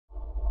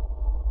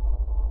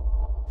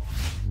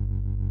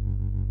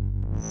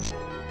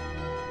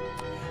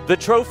The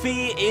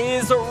trophy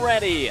is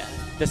ready.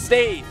 The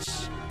stage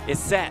is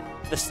set.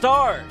 The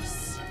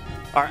stars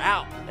are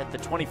out at the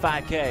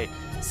 25k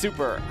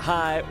Super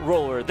High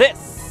Roller.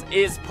 This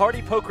is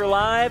Party Poker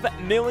Live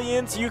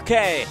Millions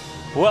UK.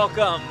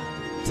 Welcome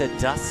to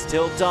Dusk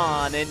Till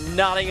Dawn in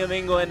Nottingham,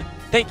 England.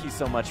 Thank you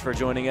so much for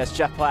joining us.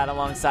 Jeff Platt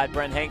alongside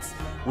Brent Hanks.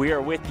 We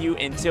are with you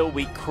until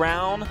we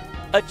crown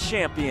a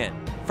champion.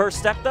 First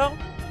step though,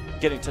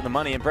 getting to the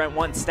money, and Brent,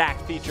 one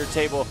stacked feature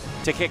table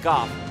to kick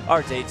off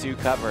our day 2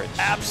 coverage.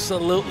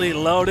 Absolutely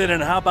loaded,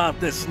 and how about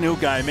this new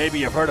guy? Maybe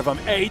you've heard of him,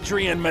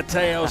 Adrian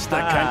Mateos, the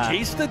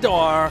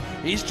conquistador.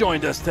 He's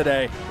joined us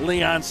today.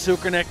 Leon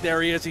Sukernick,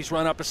 there he is. He's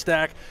run up a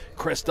stack.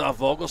 Christoph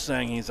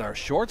Vogelsang, he's our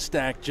short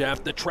stack,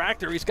 Jeff. The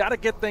tractor, he's got to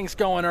get things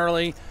going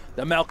early.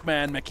 The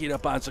milkman, Mikita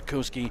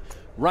Badziakouski,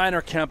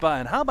 Reiner Kempe,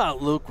 and how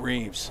about Luke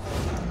Reeves?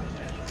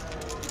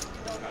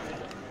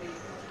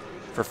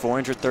 For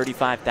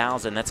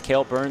 435,000, that's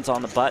Cale Burns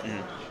on the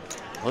button.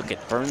 Look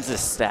at Burns'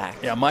 stack.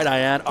 Yeah, might I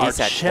add, our He's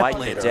had chip quite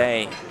leader. the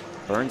day.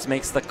 Burns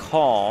makes the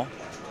call.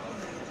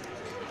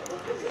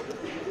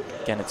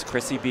 Again, it's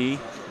Chrissy B,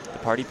 the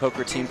Party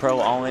Poker Team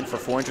Pro, all in for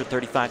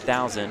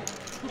 435,000.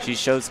 She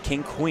shows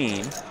King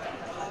Queen.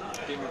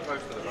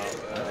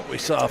 We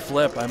saw a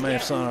flip. I may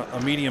have saw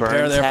a medium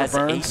pair there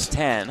for Burns. Ace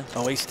 10.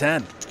 Oh, ace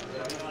 10.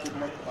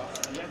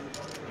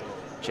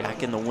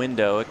 Jack in the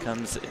window. It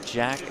comes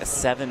Jack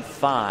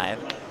 7-5.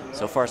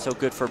 So far, so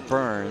good for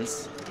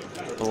Burns.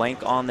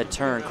 Blank on the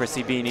turn.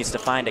 Chrissy B needs to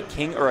find a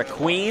king or a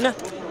queen.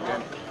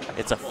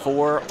 It's a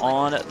 4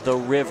 on the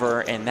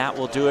river, and that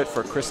will do it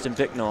for Kristen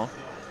Bicknell.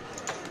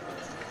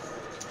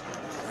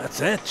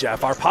 That's it,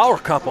 Jeff. Our power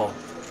couple.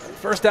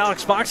 First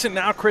Alex Foxen,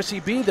 now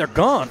Chrissy B. They're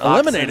gone. Foxen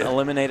eliminated.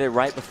 Eliminated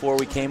right before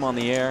we came on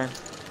the air.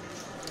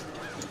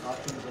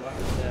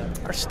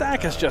 Our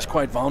stack is just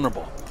quite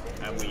vulnerable.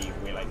 And we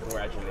like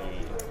gradually,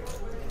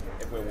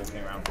 if we're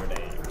walking around for a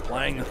day.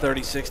 Playing the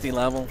 30-60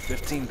 level,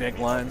 15 big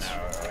blinds.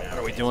 What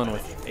are we doing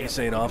with ace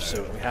 8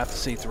 offsuit? We have to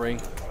see 3.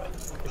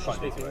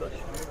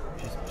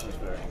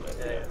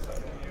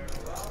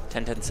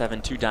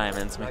 10-10-7, 2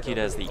 diamonds.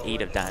 Mikita has the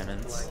 8 of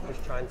diamonds.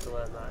 Just trying to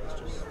learn that.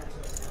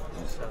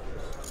 It's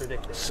just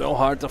ridiculous. So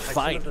hard to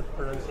fight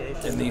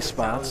in these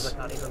spots. I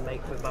can't even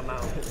make with my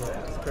mouth.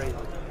 It's crazy.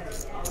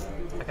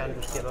 I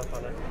can't just give up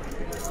on it.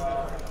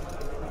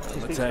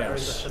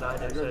 Mateos.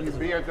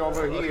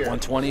 Over here.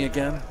 120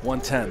 again,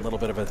 110. A little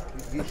bit of a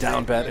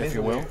down bet, if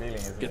you will.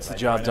 Gets the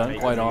job done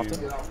quite often.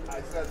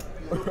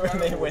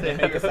 When they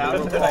make a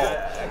sound call.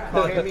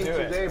 Who came in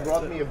today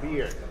brought me a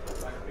beer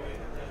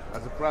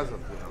as a present.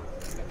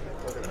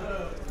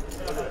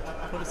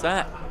 What is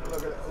that?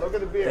 Look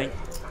at the beer.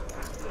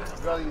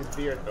 Got his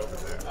beard over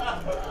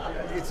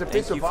there. It's a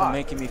piece Thank you of for art.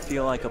 making me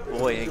feel like a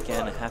boy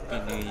again. Happy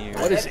New Year.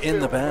 What is in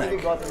the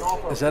bag?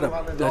 Is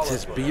that that's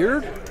his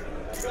beard?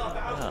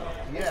 Oh.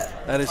 Yeah.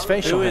 That is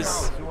facial Who hair. is?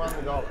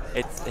 $200.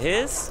 It's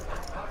his?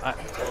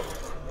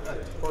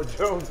 For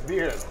Joe's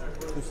beard.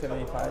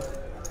 275.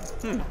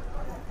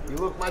 You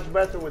look much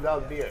better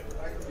without beard.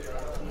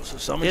 So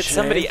somebody It's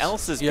somebody shaves?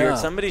 else's Yeah. beard.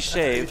 Somebody You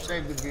shaved,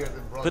 shaved the beard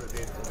and brought put it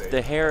in today.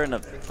 the hair in a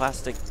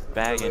plastic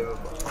bag, and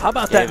How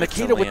about gave that, it to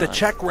Mikita, with the Leon.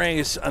 check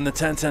raise on the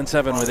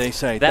 10-10-7 with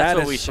ace 8? That's That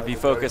what is- we should be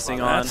focusing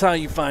on. That's how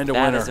you find a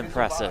That winner. is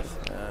impressive.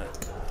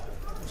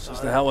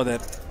 Just the hell with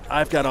it.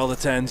 I've got all the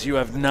 10s. You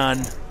have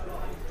none.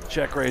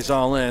 Check raise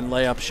all in.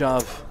 Layup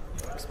shove.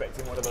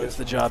 Expecting one of Gets those.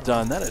 the job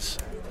done. That is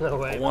No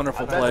way. a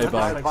wonderful play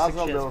by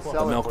Puzzle, they'll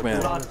sell the it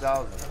milkman. for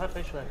 $200,000. I've had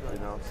fish like that. You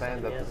know,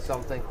 saying that it's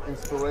something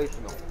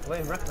inspirational. I don't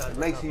even recognize It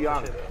makes you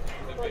young. The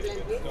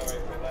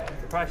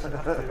price would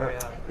have to be very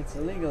high. It's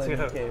illegal in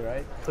UK,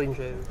 right? Clean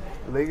shaven.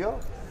 Legal?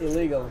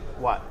 Illegal.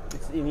 What?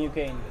 It's in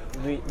UK.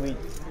 We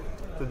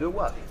To do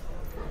what?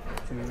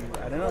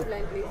 I don't know.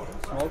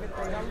 Smoke it,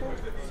 for example.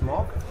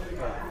 Smoke?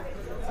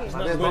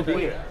 But there's no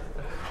beer.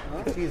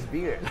 It's his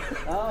beard.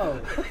 Oh.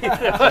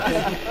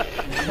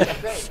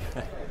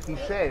 He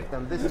shaved,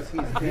 and this is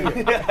his beard.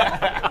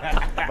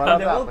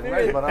 Борода,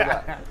 понимаешь,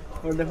 борода.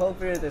 For the whole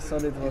period, I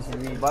thought it was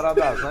weed.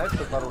 Борода, знаешь,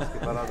 что по-русски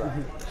борода?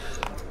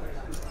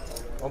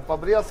 Он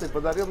побрился и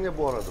подарил мне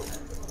бороду.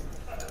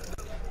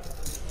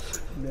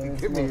 Then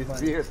it's Give me more his fun.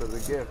 beard as a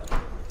gift.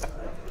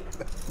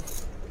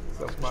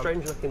 So smart.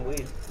 Strange looking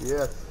weed.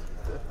 Yes.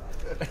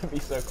 Be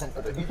so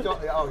confident. He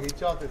thought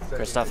it said.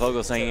 Christoph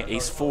Vogelsang,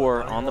 ace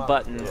 4 on the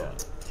button.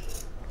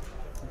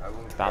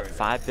 About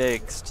 5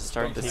 bigs to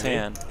start this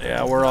hand.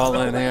 Yeah, we're all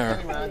in here.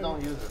 Anyway, I don't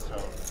use it, so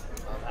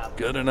I'm happy.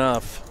 Good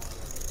enough.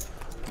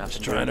 Nothing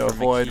Just trying to doing for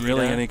avoid Mikita.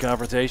 really any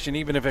confrontation.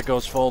 Even if it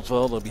goes full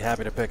tilt, we'll be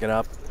happy to pick it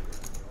up.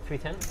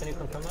 310, can you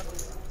confirm that?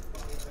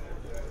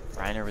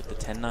 Reiner with the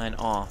 10-9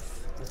 off.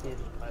 I think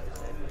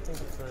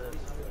it's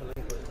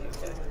illegal in the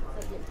UK.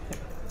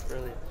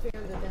 Brilliant.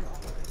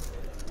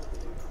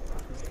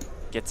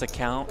 Gets a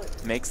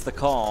count, makes the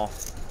call.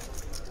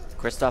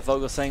 Christoph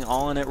Vogelsang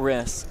all in at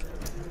risk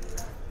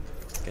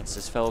against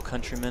his fellow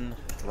countryman,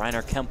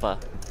 Reiner Kempe.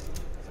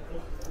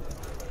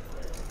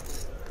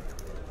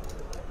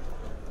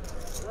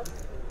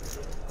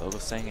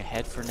 Vogelsang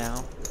ahead for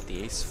now,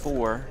 the ace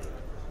 4.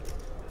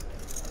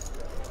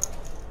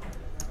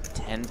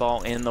 10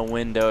 ball in the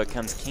window. It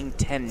comes king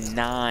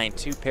 10-9,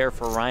 2 pair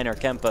for Reiner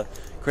Kempe.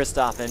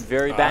 Christoph in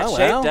very bad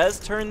shape, does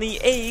turn the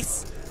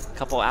ace.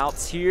 Couple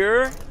outs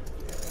here.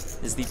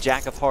 Is the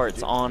jack of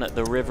hearts on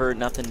the river.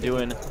 Nothing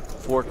doing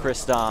for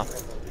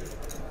Christoph.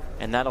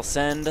 And that'll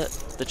send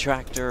the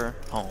tractor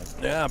home.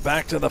 Yeah,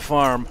 back to the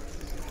farm.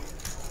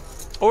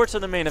 Or to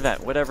the main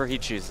event, whatever he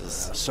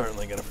chooses.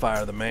 Certainly going to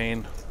fire the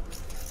main.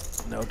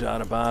 No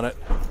doubt about it.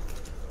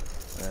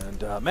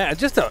 And, man,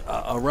 just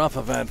a rough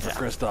event for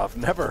Christoph.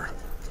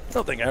 I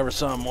don't think I ever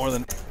saw him more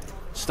than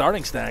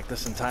starting stack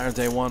this entire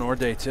day one or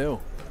day two.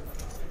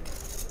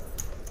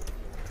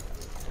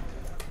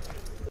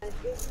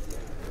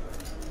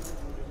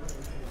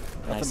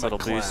 Nice little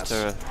boost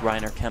to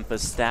Reiner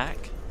Kempe's stack.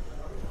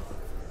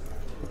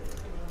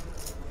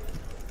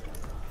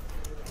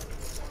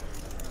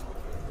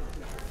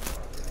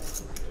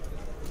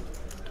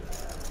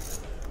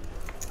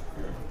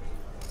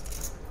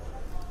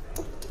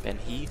 Ben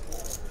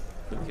Heath,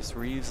 Lucas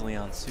Reeves,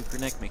 Leon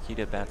Sukernick,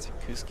 Mikita,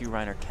 Badziakouski,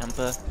 Reiner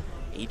Kempe,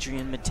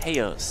 Adrian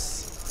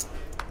Mateos.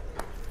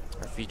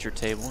 Our feature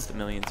table with the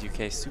Millions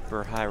UK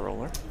Super High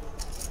Roller.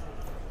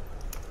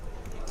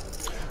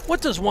 What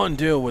does one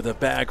do with a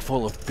bag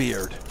full of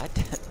beard? I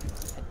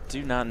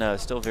do not know.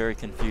 Still very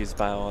confused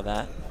by all of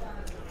that.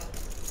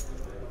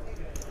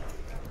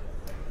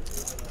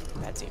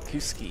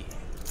 Badziakouski.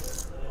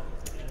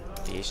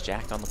 The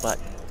ace-jack on the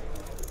button.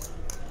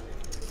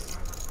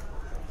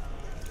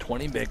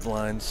 20 big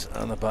blinds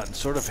on the button.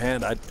 Sort of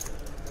hand I'd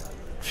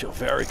feel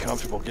very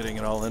comfortable getting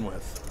it all in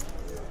with.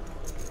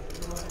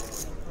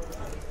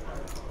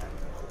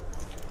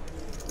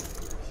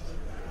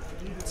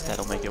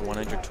 That'll make it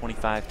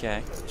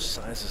 125K.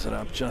 Sizes it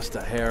up just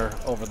a hair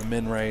over the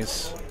min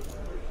raise.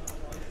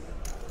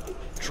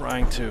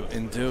 Trying to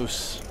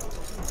induce.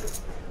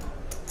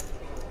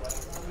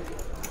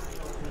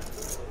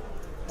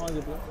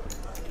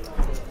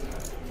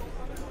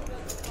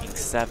 King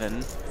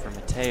 7 for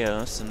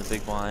Mateos in the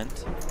big blind.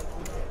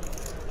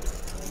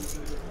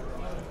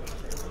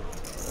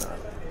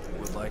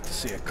 Would like to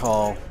see a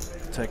call,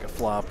 take a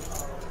flop.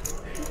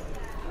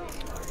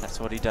 That's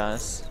what he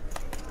does.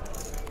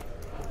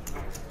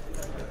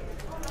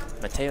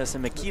 Mateos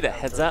and Mikita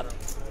heads up.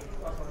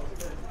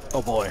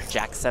 Oh boy.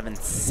 Jack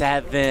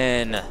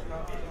 7-7.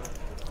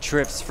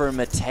 Trips for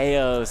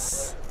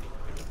Mateos.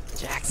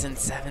 Jackson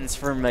 7s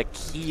for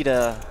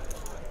Mikita.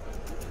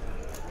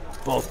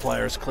 Both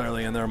players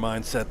clearly in their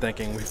mindset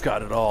thinking we've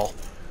got it all.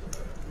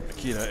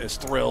 Mikita is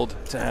thrilled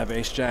to have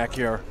ace-jack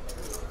here.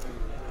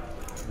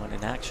 When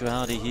in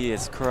actuality he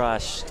is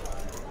crushed.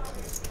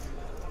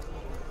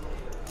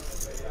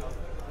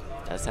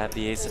 Does have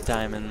the ace of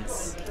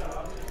diamonds.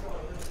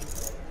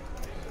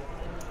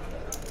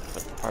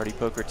 But the Party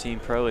Poker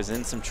Team Pro is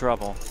in some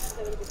trouble.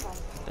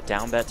 The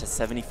down bet to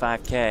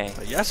 75K.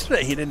 But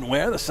yesterday he didn't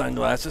wear the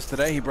sunglasses.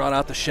 Today he brought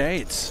out the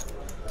shades.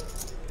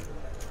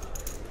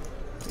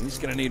 He's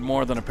going to need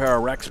more than a pair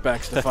of rec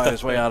specs to fight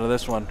his way out of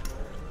this one.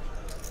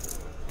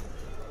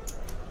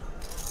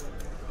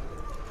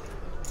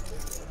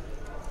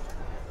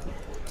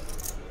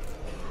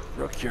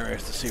 Real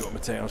curious to see what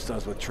Mateos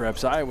does with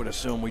trips. I would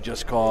assume we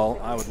just call.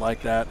 I would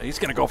like that. He's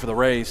going to go for the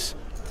raise.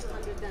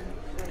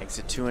 Makes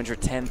it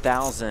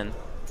 210,000.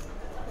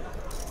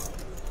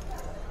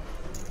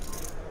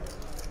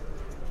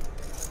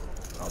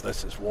 Oh,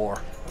 this is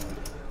war.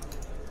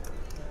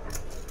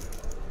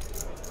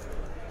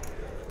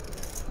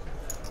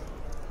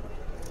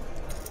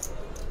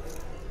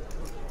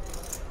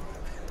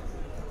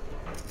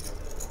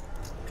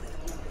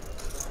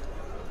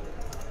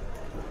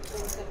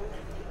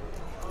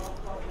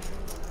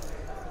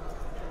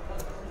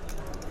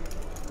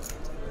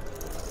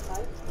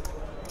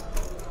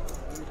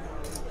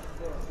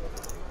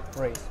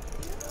 Raise.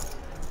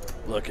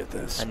 Look at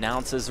this.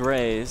 Announces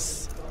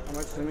raise. How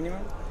much is the minimum?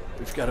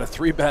 We've got a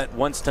 3-bet.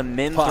 Wants to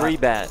min pot.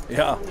 3-bet.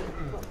 Yeah.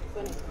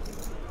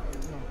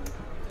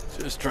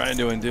 Just trying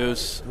to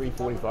induce.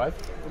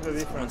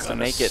 345. Wants to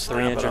make it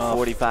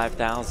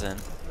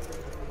 345,000.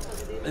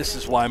 This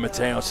is why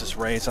Mateos'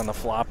 raise on the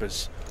flop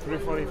is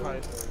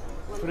 345.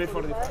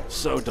 345.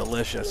 so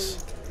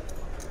delicious.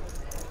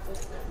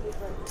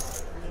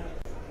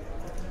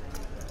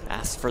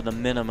 Asks for the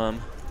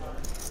minimum.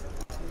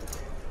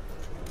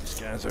 These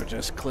guys are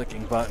just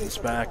clicking buttons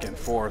back and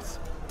forth.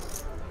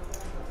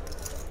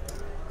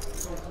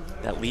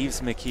 That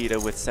leaves Mikita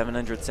with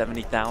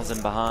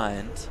 770,000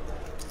 behind.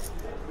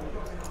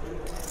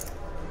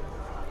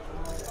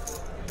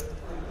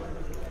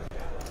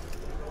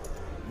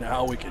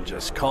 Now we can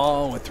just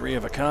call with 3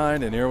 of a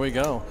kind, and here we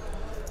go.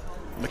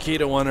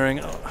 Mikita wondering,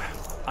 oh,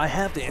 I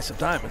have the ace of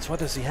diamonds. What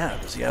does he have?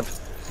 Does he have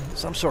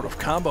some sort of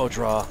combo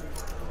draw?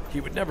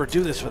 He would never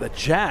do this with a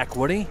jack,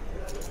 would he?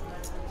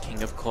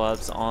 King of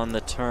clubs on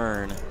the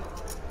turn.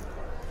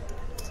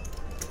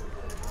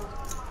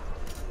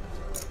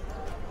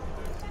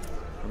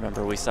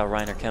 Remember, we saw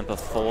Reiner Kempe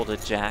fold a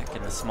jack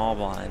in the small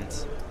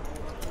blinds.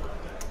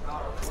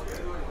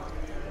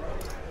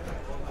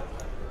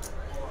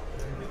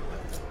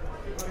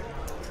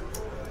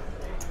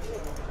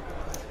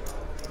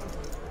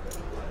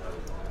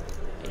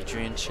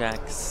 9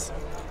 checks.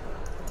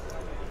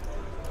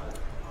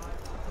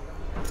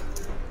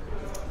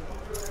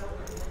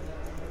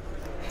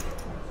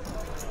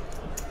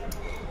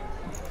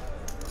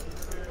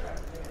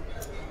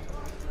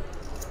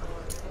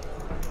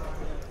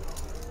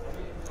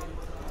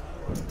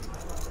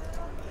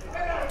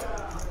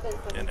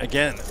 And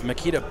again,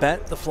 Mikita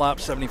bet the flop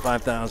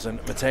 75,000.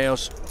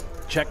 Mateos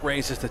check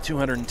raises to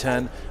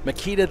 210.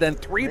 Mikita then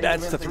 3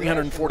 bets to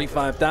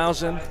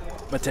 345,000.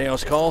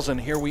 Mateos calls, and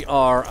here we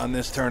are on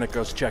this turn. It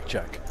goes check,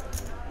 check.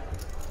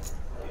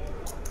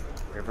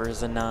 River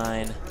is a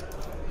 9.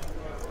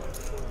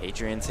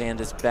 Adrian's hand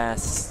is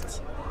best.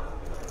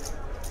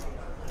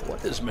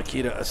 What does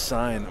Mikita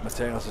assign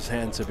Mateos'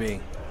 hand to be?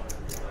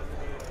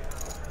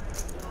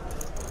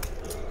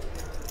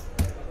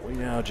 We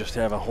now just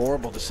have a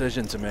horrible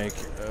decision to make.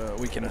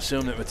 We can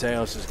assume that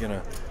Mateos is going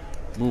to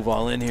move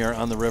all in here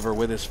on the river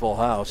with his full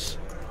house.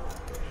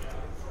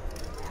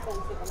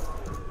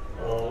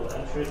 All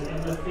entries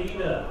in the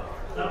feeder.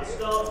 That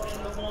starts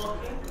in the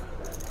marking.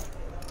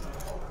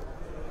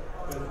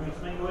 Go free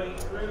to make your way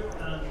through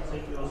and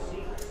take your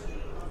seats.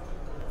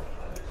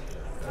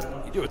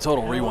 You do a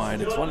total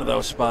rewind. It's one of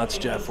those spots,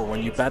 Jeff, where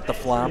when you bet the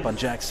flop on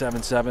Jack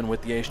 7-7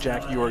 with the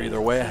ace-jack, you are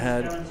either way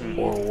ahead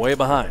or way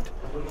behind.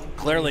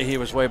 Clearly he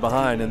was way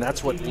behind, and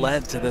that's what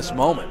led to this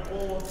moment,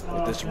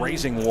 with this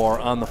raising war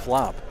on the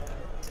flop.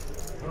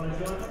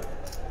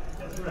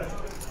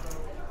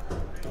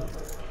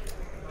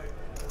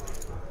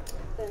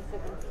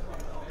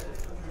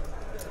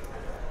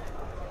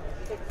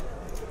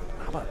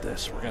 How about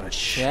this? We're going to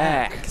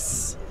check.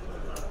 Checks.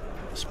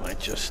 This might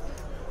just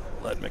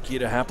let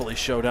Mikita happily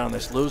show down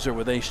this loser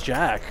with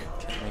ace-jack.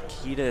 Can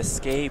Mikita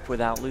escape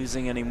without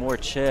losing any more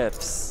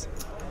chips?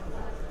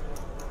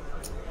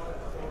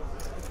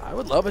 I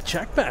would love a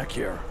check back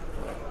here.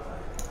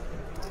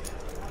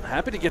 I'm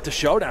happy to get the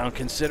showdown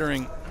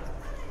considering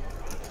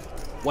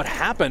what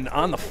happened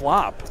on the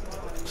flop.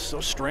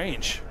 So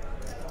strange.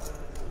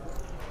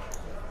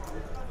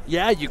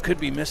 Yeah, you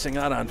could be missing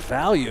out on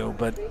value,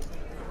 but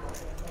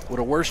would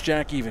a worse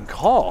jack even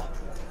call?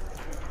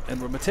 And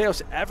would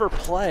Mateos ever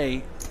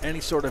play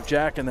any sort of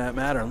jack in that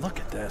matter? Look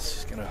at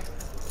this. He's going to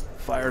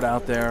fire it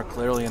out there.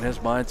 Clearly in his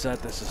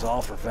mindset, this is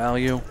all for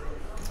value.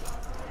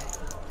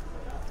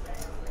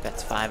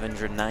 That's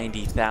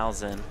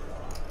 590,000.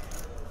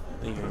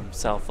 Leaving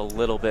himself a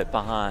little bit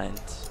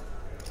behind.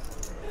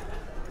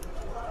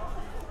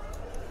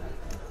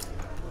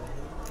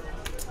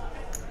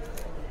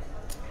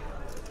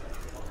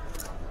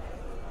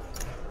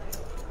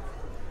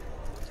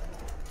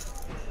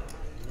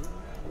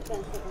 I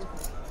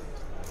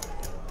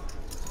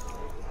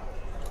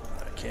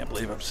can't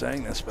believe I'm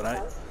saying this, but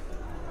I'm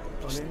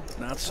just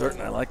not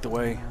certain I like the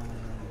way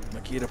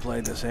Mikita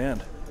played this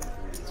hand.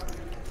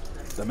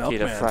 The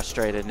Mikita milkman.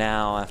 frustrated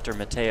now after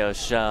Mateos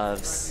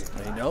shoves.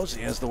 He knows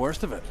he has the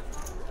worst of it.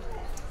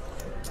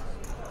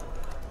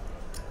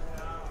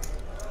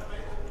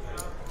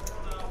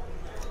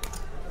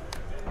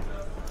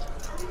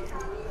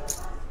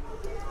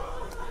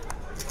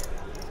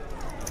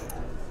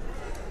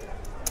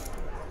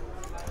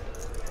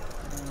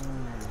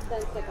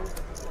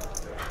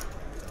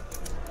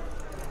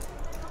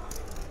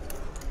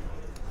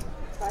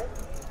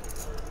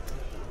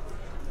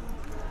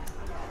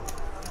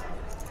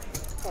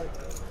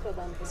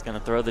 He's going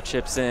to throw the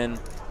chips in,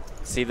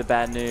 see the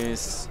bad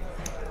news.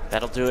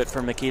 That'll do it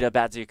for Mikita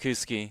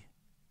Badziakouski.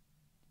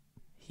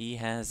 He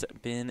has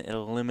been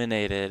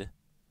eliminated.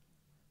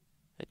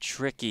 A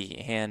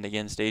tricky hand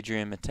against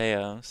Adrian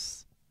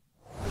Mateos.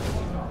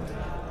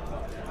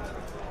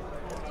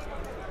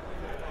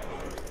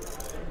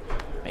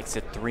 Makes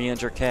it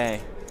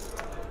 300K.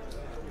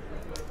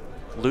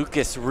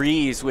 Lucas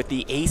Reeves with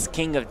the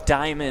ace-king of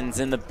diamonds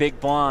in the big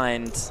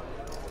blind.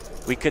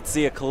 We could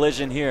see a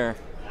collision here.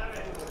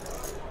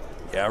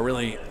 Yeah,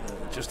 really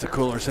just a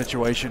cooler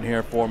situation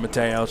here for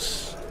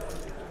Mateos.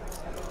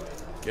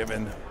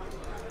 Given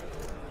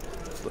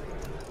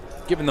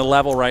the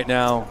level right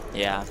now,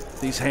 yeah,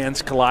 these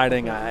hands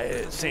colliding,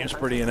 it seems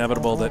pretty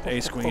inevitable that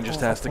ace-queen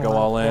just has to go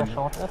all in.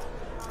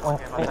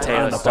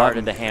 Mateos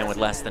started the hand with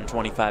less than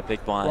 25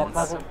 big blinds.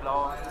 The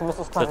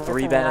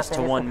 3-bet is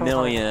to 1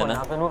 million.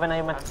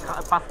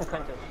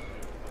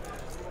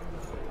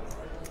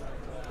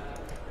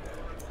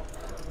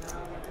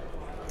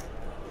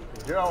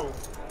 Joe,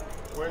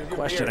 where's your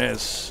Question beer?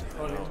 is,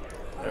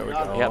 there we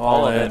go, Yep, all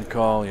all of in, it.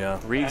 call, yeah.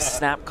 Reeves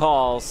snap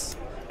calls.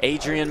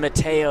 Adrian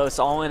Mateos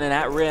all in and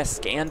at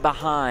risk and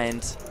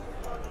behind.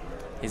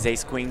 His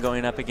ace-queen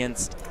going up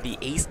against the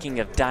ace-king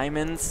of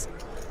diamonds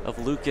of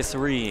Lucas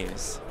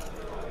Reeves.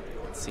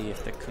 Let's see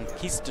if the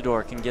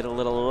conquistador can get a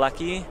little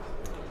lucky.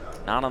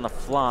 Not on the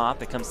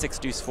flop. It comes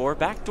 6-deuce-4.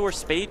 Backdoor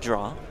spade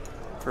draw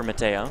for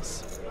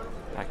Mateos.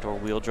 Backdoor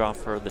wheel draw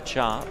for the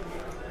chop.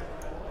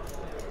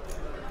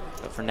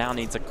 But for now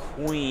needs a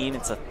queen.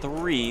 It's a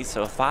 3,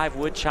 so a 5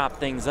 would chop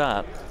things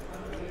up.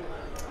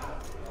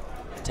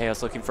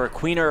 Mateos looking for a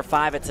queen or a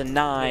 5. It's a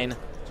 9.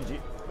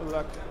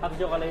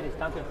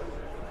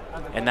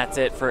 And that's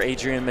it for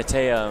Adrian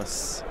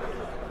Mateos.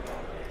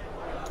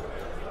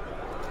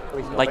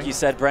 like you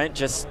said, Brent,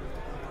 just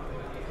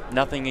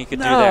nothing he could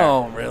do there.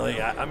 No,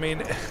 really. I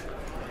mean,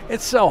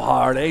 it's so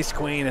hard. Ace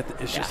Queen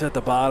is just at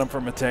the bottom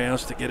for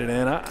Mateos to get it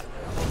in.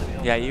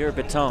 Yeah, you're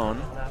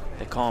Baton.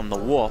 They call him the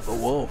Wolf. The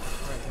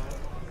Wolf.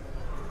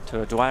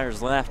 To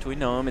Dwyer's left, we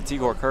know him. It's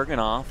Igor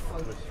Kurganov.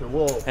 The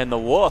Wolf. And the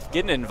Wolf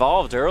getting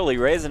involved early,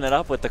 raising it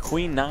up with the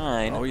Queen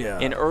 9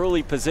 in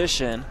early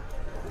position.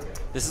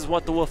 This is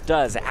what the Wolf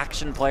does.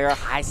 Action player,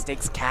 high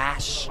stakes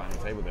cash.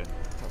 Final table there.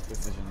 Tough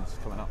decisions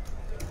coming up.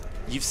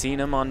 You've seen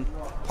him on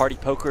Party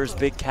Poker's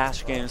big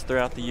cash games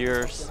throughout the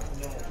years.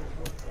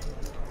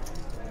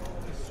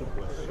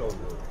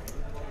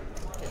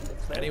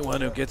 Anyone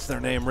who gets their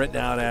name written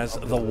out as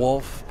the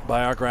Wolf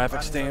by our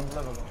graphics team,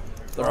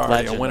 they're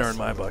already a winner in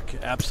my book.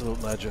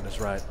 Absolute legend is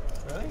right.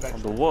 Well,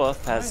 the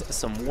Wolf has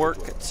some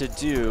work to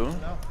do.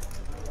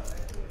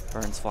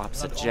 Burns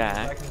flops a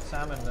jack. Making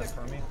salmon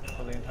for me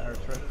for the entire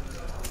trip.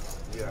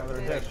 Yeah,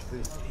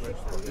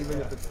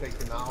 even if it's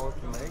taken an hour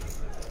to make.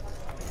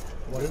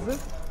 What is it?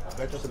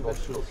 Vegetable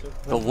soup.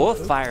 The Wolf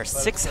fires I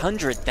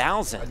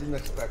 600,000. didn't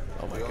expect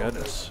it. Oh my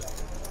goodness.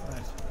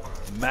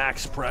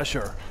 Max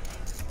pressure.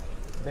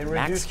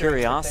 Max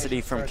curiosity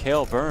from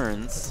Kahle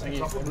Burns.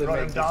 Brought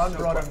him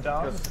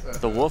down.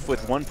 The Wolf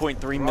with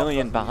 1.3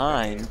 million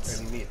behind.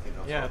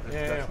 Yeah.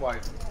 That's why,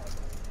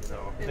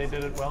 They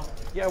did it well.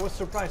 Yeah, I was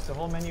surprised. The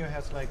whole menu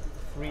has like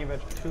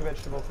two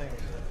vegetable things.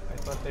 I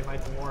thought they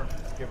might do more.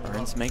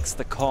 Burns makes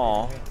the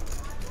call.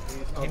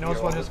 He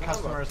knows what his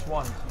customers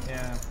want.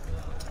 Yeah.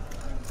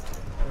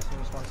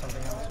 Customers want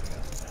something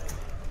else.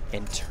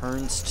 And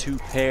turns 2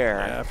 pair.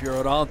 Yeah, if you're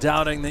at all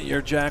doubting that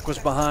your jack was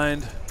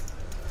behind,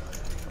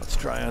 let's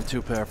try on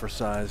 2 pair for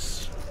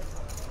size.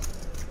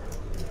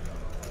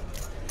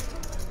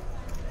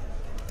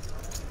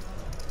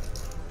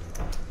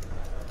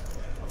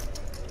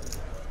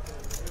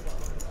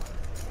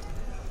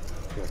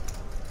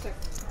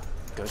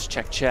 Goes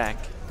check, check.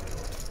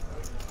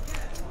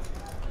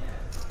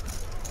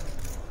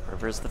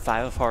 River's the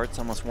 5 of hearts,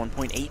 almost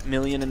 1.8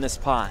 million in this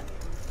pot.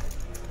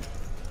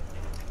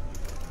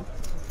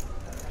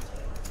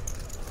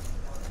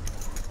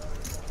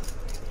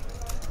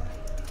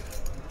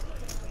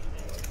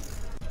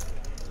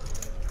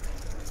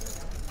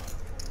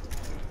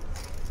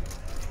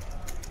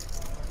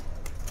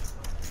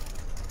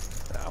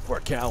 For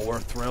Kahle, we're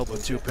thrilled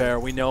with 2 pair.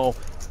 We know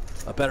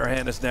a better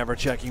hand is never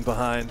checking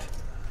behind.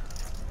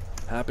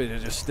 Happy to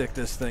just stick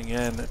this thing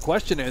in. The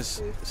question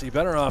is he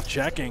better off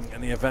checking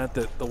in the event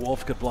that the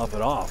Wolf could bluff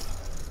it off?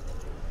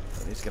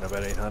 And he's going to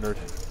bet 800.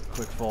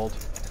 Quick fold.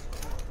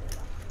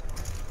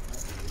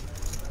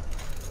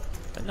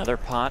 Another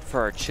pot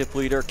for our chip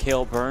leader,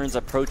 Kahle Burns,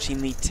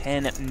 approaching the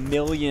 10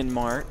 million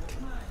mark.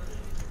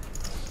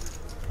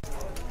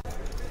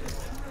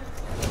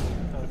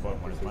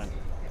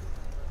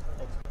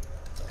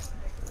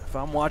 If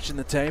I'm watching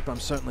the tape,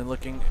 I'm certainly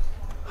looking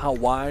how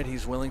wide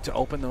he's willing to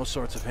open those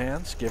sorts of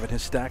hands, given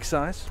his stack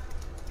size.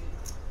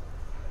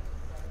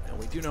 And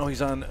we do know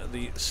he's on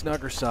the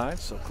snugger side,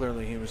 so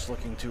clearly he was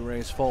looking to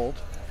raise fold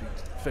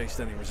if he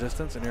faced any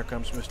resistance. And here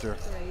comes Mr.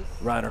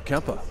 Reiner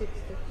Kempe.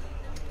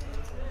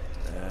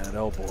 And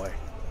oh boy.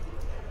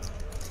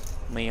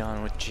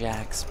 Leon with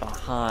jacks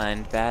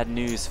behind. Bad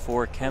news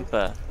for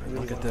Kempe.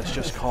 Look at this,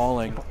 just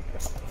calling.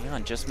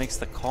 Leon just makes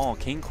the call.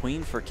 King,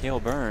 queen for Kahle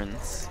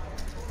Burns.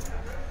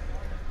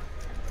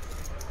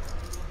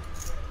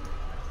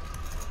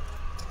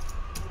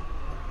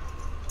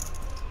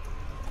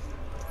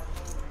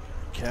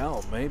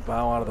 Kahle may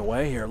bow out of the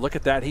way here. Look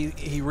at that.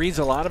 He reads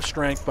a lot of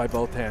strength by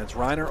both hands.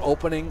 Reiner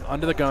opening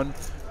under the gun.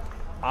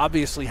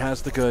 Obviously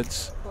has the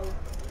goods,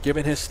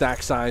 given his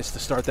stack size to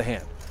start the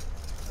hand.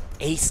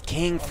 Ace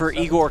king for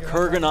Igor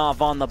Kurganov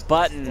on the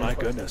button. My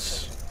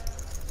goodness.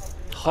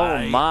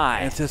 Oh my.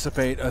 I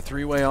anticipate a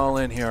 3-way all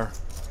in here.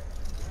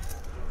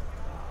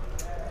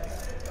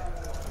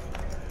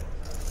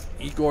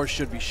 Igor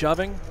should be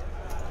shoving.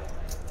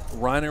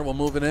 Reiner will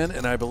move it in,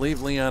 and I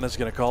believe Leon is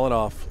going to call it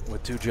off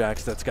with 2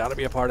 jacks. That's got to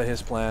be a part of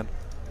his plan.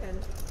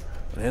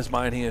 In his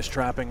mind, he is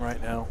trapping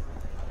right now.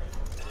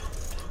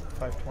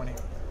 520.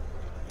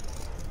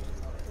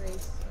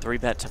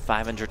 3-bet to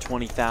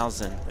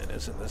 520,000. And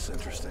isn't this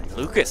interesting?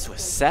 Lucas with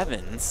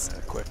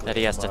 7s that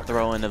he has to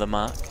throw into the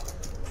muck.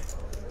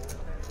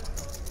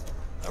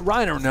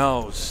 Reiner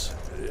knows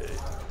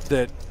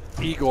that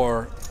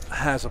Igor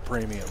has a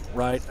premium,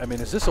 right? I mean,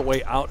 is this a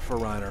way out for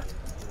Reiner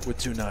with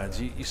 2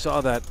 9s? You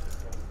saw that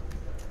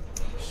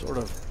sort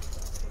of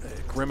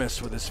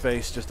grimace with his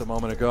face just a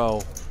moment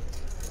ago.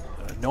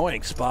 An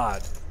annoying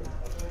spot.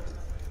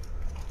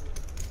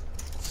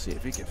 Let's see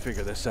if he can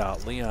figure this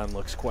out. Leon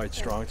looks quite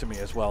strong to me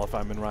as well if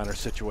I'm in Reiner's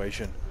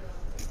situation.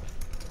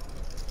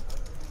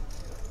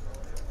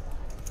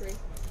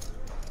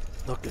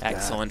 Look at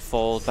Excellent that.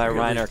 fold by Really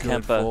Reiner good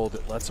Kempe. Fold.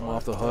 It lets him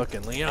off the hook,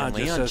 and Leon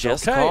just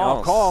says, okay, calls.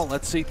 I'll call.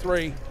 Let's see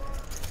 3.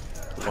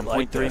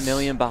 1.3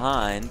 million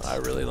behind. I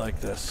really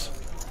like this.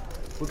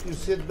 Put your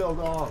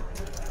seatbelt on.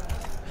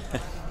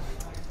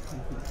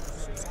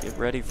 Let's get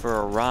ready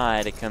for a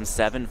ride. It comes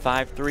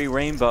 7-5-3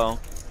 rainbow.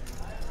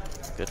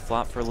 Good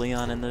flop for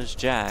Leon and those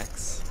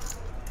jacks.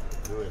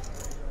 do it.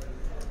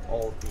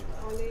 All team.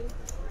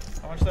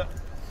 How much that?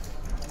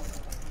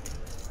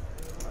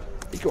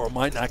 Igor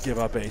might not give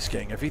up ace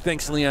king. If he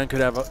thinks Leon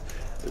could have a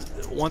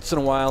once in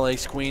a while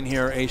ace queen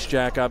here, ace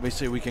jack,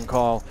 obviously we can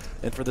call.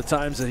 And for the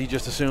times that he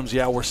just assumes,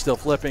 yeah, we're still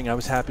flipping, I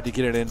was happy to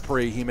get it in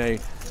pre. He may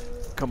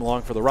come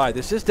along for the ride.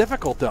 This is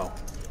difficult though.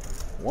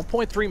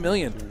 1.3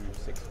 million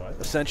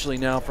essentially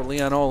now for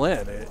Leon all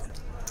in.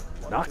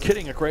 Not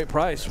getting a great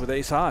price with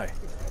ace high.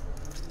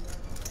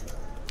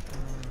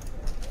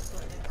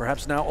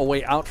 Perhaps now a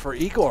way out for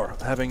Igor,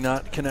 having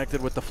not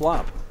connected with the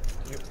flop.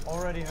 You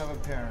already have a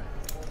pair,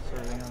 so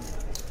Leon.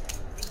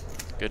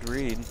 Good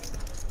read.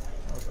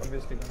 I was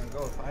obviously going to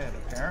go. If I had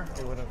a pair,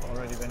 it would have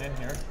already been in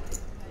here.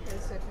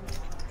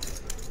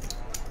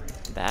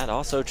 That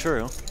also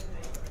true.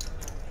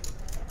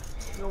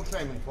 No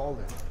shame in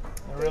folding.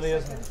 There really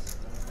isn't.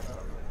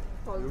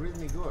 You're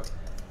really good.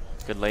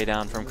 Good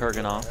laydown from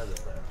Kurganov.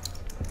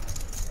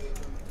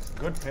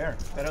 Good pair.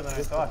 Better than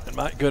I thought. And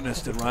my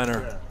goodness, did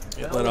Reiner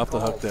get let off the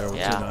hook there with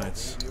Yeah. 2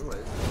 nines.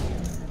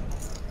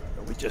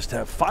 We just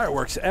have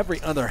fireworks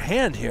every other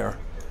hand here.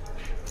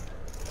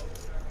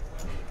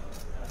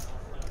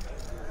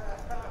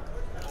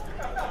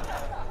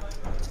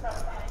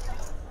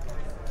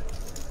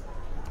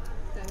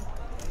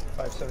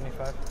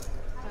 $575.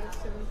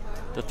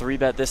 The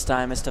 3-bet this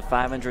time is to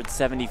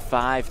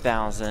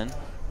 575,000. Do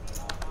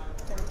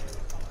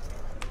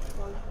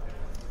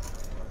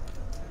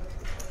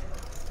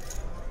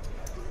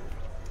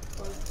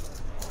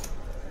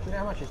you know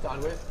how much he's done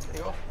with,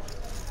 Igor?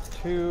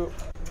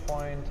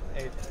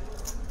 2.8.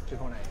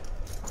 2.8.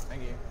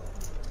 Thank you.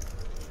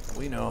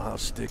 We know how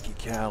sticky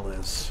Kahle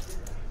is.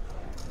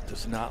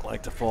 Does not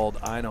like to fold.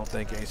 I don't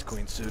think ace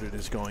queen suited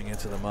is going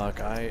into the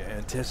muck. I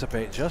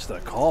anticipate just a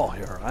call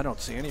here. I don't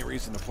see any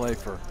reason to play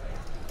for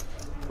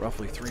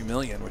roughly 3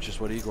 million, which is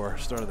what Igor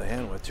started the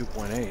hand with,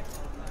 2.8. You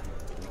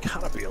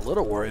gotta be a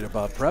little worried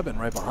about Prebben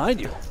right behind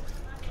you.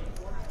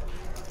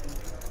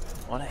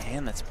 What a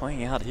hand that's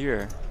playing out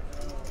here.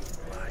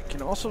 I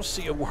can also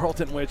see a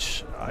world in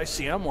which,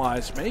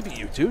 ICM-wise, maybe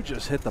you do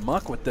just hit the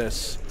muck with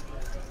this.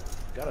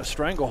 Got a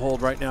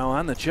stranglehold right now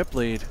on the chip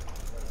lead.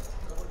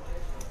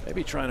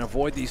 Maybe trying to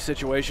avoid these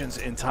situations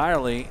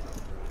entirely.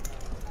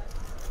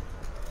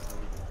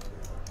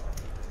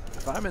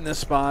 If I'm in this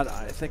spot,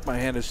 I think my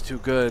hand is too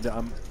good.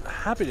 I'm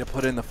happy to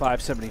put in the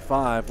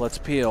 575. Let's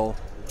peel.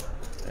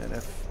 And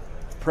if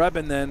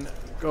Prebben then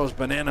goes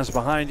bananas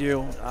behind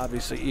you,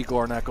 obviously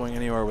Igor not going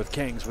anywhere with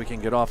kings, we can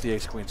get off the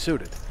ace-queen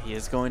suited. He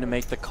is going to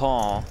make the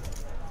call.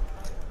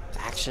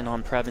 Action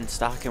on Prebben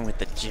Stokkan with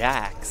the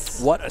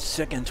jacks. What a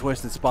sick and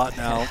twisted spot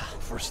now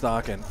for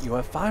Stokkan. You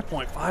have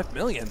 5.5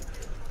 million.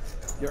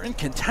 You're in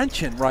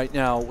contention right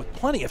now with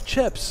plenty of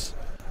chips.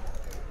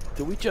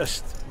 Do we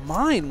just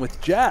mine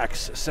with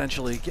jacks,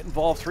 essentially, get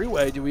involved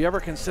three-way? Do we ever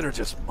consider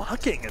just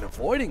mucking and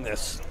avoiding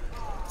this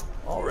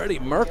already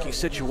murky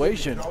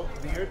situation?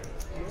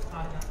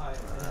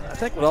 I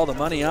think with all the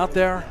money out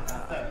there,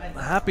 I'm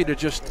happy to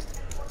just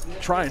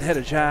try and hit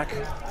a jack.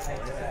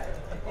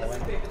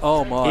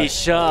 Oh my. He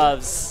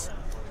shoves.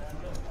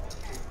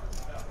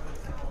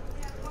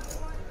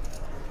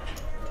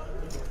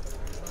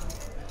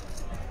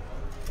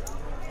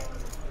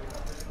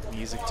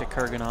 Music to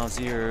Kurganov's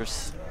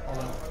ears.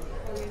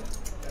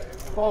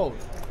 Fold.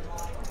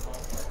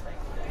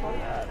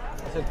 I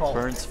said fold.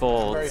 Burns Very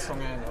folds.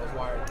 strong hand. That was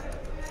wired.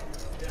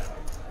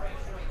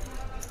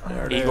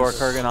 There it Igor is.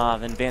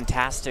 Kurganov in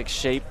fantastic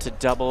shape to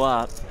double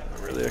up.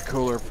 Really a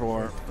cooler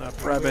for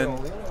Prebben.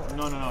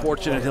 No.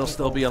 Fortunate he'll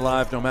still be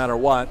alive no matter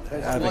what,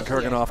 having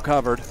Kurganov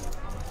covered.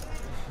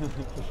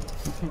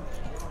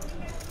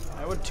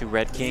 I would. 2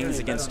 red kings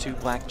against 2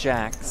 black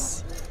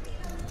jacks.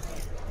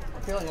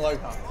 I'm feeling low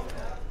top.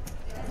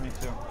 Me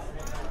too.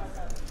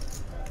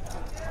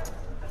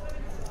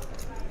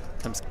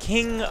 Comes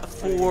king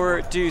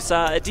for deuce.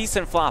 A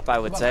decent flop, I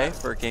would say,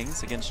 for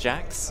kings against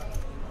jacks.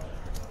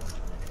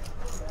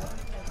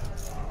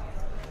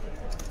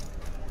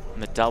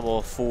 And the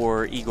double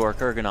for Igor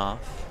Kurganov.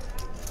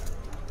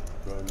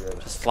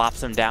 Just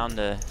flops him down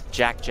to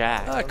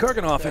jack-jack.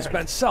 Kurganov has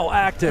been so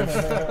active.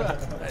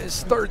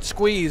 His 3rd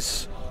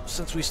squeeze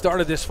since we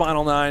started this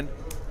final 9.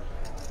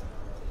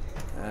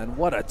 And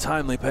what a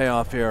timely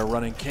payoff here,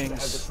 running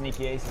kings.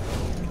 Sneaky ace.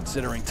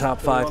 Considering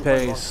top 5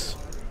 pays.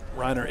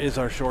 Reiner is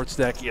our short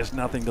stack. He has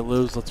nothing to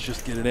lose. Let's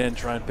just get it in,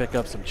 try and pick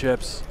up some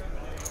chips.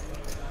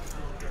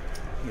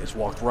 He has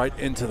walked right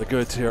into the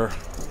goods here.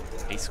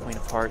 Ace queen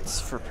of hearts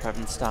for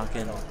Prebben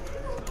Stokkan.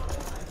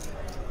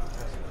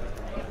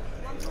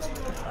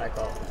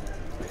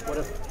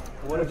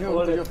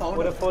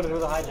 Would have folded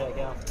with a hijack,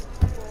 yeah.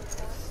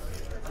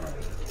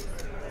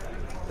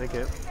 Take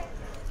it.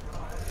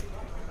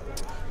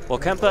 Well,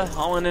 Kempe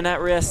all in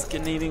at risk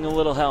and needing a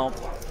little help.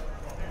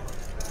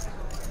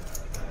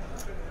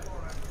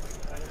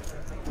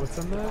 What's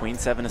on that? Queen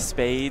 7 of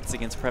spades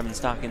against Prebben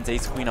Stokkan's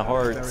ace queen of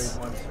hearts.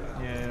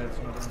 Yeah, that's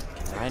another.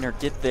 Can Reiner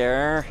get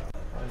there?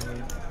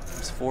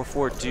 It's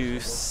 4-4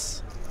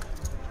 deuce.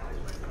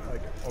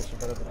 Like, also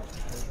better than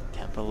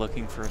Kempe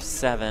looking for a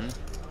 7.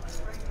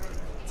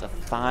 It's a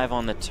 5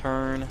 on the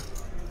turn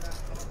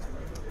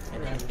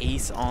and an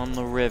ace on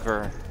the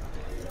river.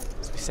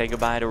 So we say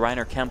goodbye to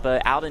Reiner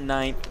Kempe, out in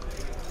 9th.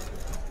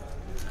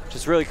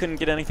 Just really couldn't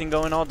get anything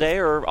going all day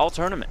or all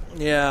tournament.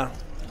 Yeah,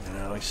 you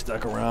know, he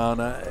stuck around.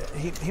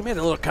 He made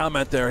a little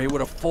comment there. He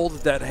would have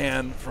folded that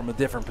hand from a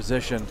different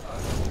position.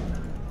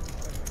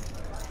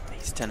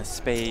 Ace 10 of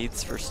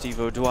spades for Steve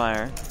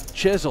O'Dwyer.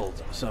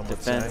 Chiseled, some would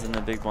say. Defends in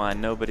the big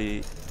blind,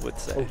 nobody would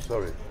say. Oh,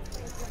 sorry.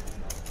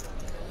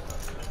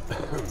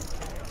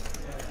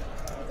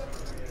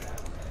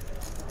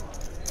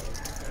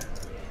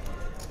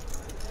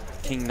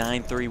 King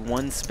 9-3,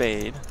 1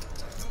 spade.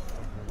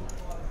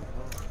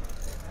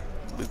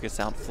 Lucas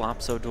out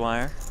flops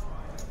O'Dwyer.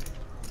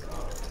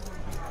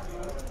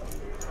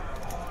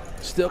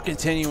 Still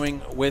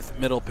continuing with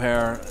middle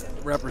pair,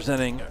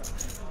 representing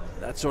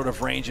that sort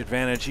of range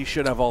advantage. He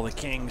should have all the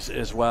kings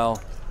as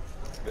well.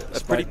 A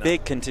pretty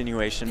big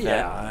continuation bet.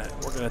 Yeah,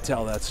 we're going to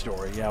tell that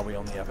story. Yeah, we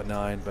only have a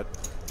 9, but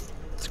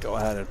let's go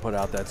ahead and put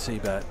out that C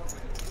bet.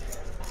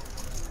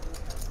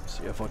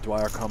 See if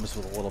O'Dwyer comes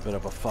with a little bit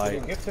of a fight.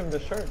 Did you give him the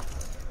shirt?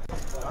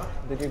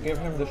 Did you give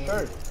him the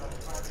shirt?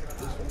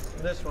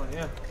 This one,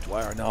 yeah.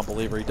 Dwyer,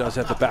 non-believer. He does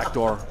have the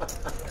backdoor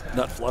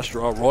nut flush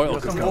draw. Royal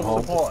could come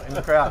home. Support in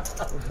the crowd.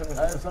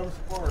 Some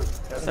support.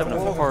 7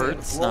 of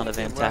hearts, not a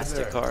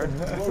fantastic card.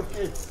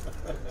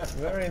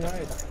 Very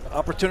nice.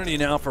 Opportunity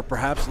now for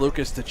perhaps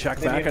Lucas to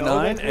check back a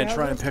 9 and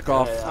try and pick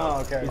off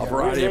a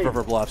variety of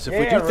river bluffs. If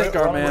we do think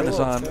our man is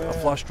on a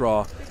flush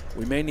draw,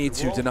 we may need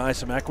to deny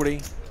some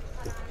equity.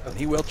 And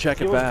he will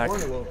check it back.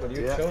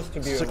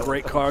 It's a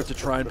great card to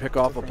try and pick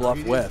off a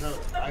bluff with.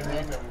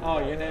 Oh,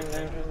 you named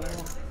him?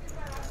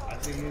 I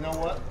said, you know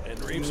what? In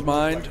Reeves'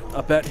 mind,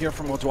 a bet here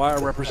from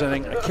O'Dwyer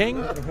representing a king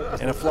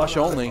and a flush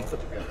only.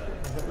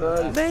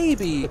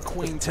 Maybe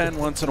queen 10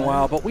 once in a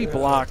while, but we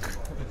block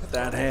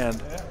that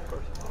hand.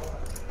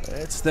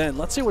 It's thin.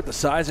 Let's see what the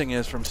sizing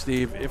is from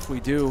Steve if we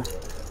do,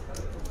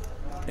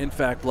 in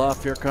fact,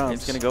 bluff. Here comes.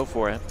 He's going to go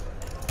for it.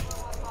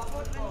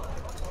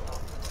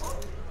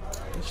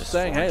 Just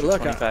saying, hey,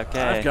 look,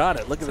 I've got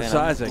it. Look at the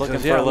sizing. Looking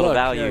Says, for a little look,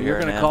 value here, you're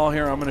going to call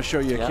here. I'm going to show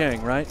you a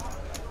king, right?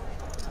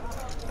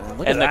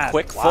 Look and at the that.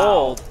 quick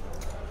fold.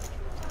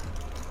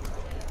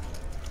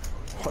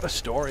 What a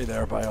story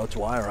there by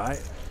O'Dwyer. I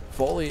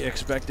fully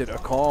expected a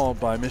call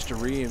by Mr.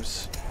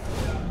 Reeves.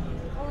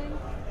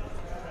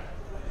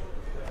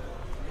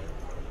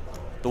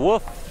 The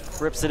Wolf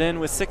rips it in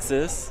with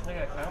 6s.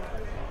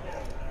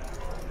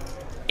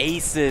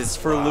 Aces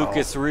for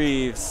Lucas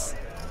Reeves.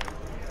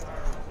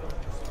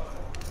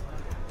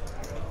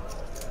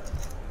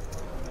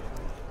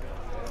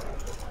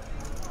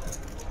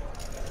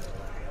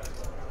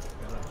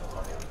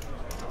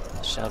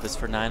 Shove is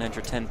for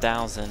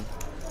 910,000.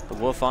 The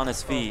Wolf on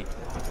his feet.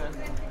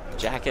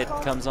 Jacket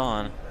comes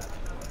on.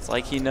 It's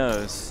like he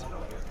knows.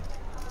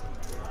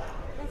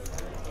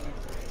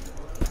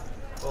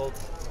 Fold.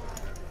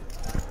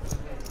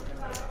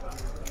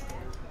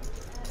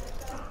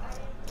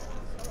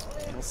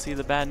 You'll see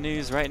the bad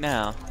news right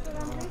now.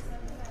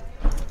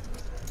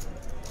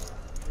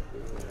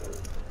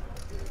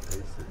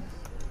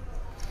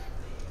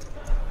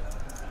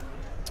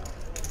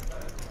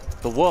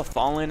 The Wolf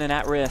all in and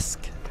at risk.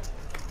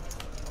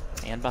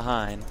 And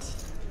behind.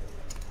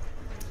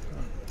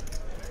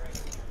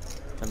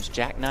 Comes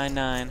Jack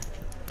 9-9.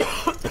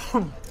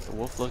 The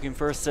Wolf looking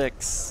for a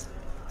 6.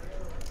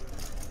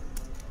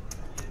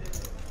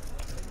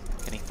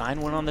 Can he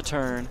find one on the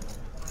turn?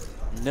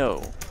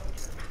 No.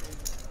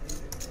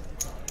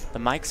 The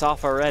mic's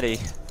off already.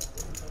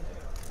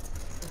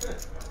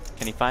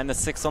 Can he find the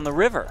 6 on the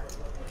river?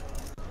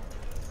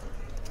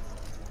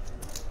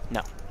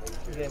 No.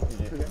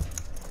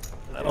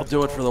 That'll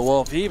do it for the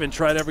Wolf. He even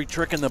tried every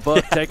trick in the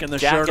book, taking the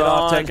shirt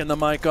off, taking the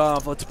mic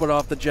off. Let's put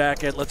off the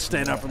jacket. Let's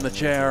stand up from the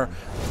chair.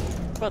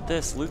 How about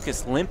this?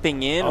 Lucas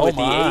limping in with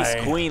the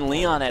ace, queen.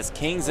 Leon has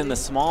kings in the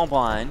small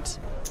blind.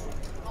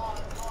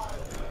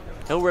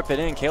 He'll rip it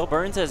in. Kahle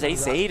Burns has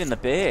ace 8 in the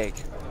big.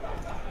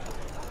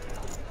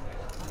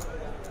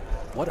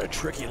 What a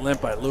tricky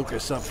limp by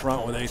Lucas up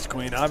front with ace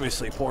queen.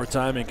 Obviously poor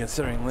timing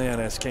considering Leon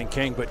has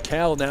king, but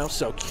Kahle now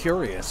so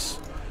curious.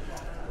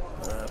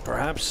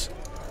 Perhaps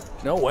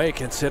no way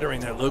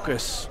considering that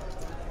Lucas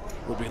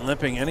would be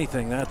limping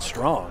anything that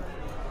strong.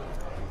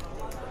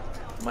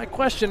 My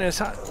question is,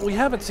 we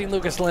haven't seen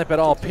Lucas limp at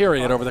all,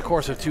 period, over the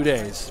course of 2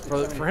 days.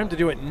 For him to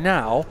do it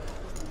now,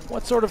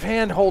 what sort of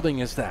hand holding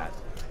is that?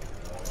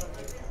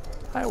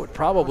 I would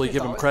probably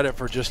give him credit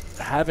for just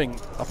having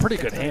a pretty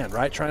good hand,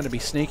 right? Trying to be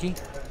sneaky.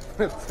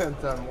 10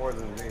 times more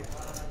than me.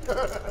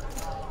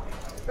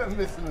 I'm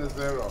missing the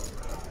 0.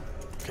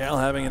 Kahle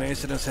having an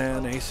ace in his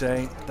hand, ace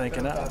 8,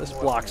 thinking, this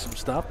blocks some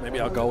stuff. Maybe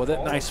I'll go with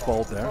it. Nice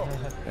fold there.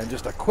 And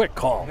just a quick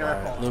call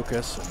by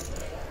Lucas.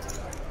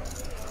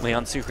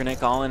 Leon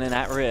Sukernick all in and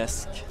at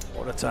risk.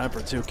 What a time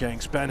for 2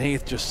 kings. Ben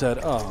Heath just said,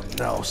 oh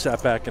no,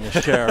 sat back in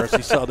his chair as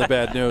he saw the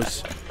bad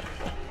news.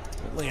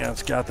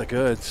 Leon's got the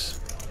goods.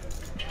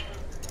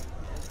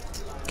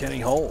 Can he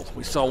hold?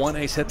 We saw one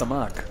ace hit the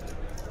muck.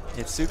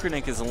 If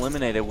Sukernick is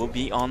eliminated, we'll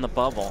be on the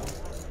bubble.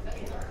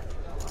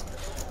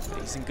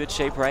 But he's in good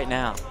shape right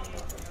now.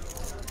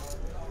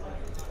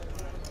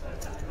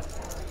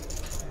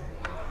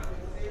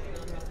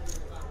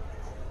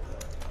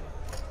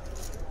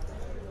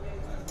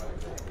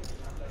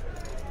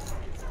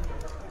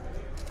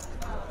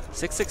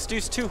 Six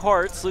deuce, 2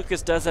 hearts.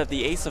 Lucas does have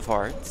the ace of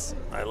hearts.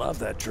 I love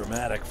that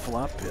dramatic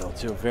flop build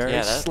too. Very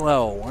Yeah,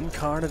 slow, 1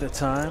 card at a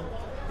time.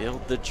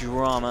 Build the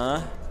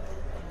drama.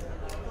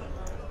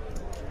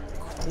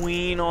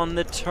 Queen on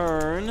the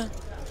turn.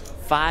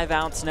 5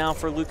 outs now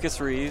for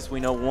Lucas Reeves. We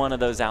know one of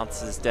those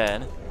outs is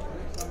dead.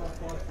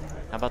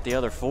 How about the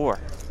other 4?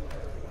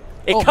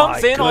 It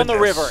comes in on the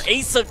river.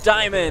 Ace of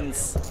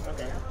diamonds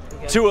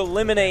to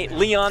eliminate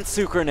Leon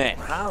Sukernick.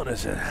 How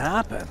does it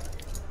happen?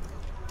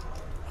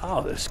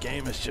 Oh, this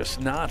game is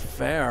just not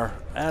fair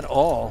at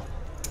all.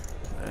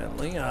 And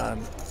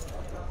Leon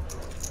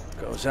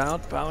goes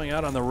out, bowing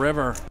out on the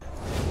river.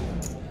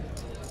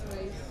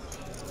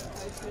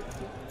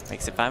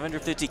 Makes it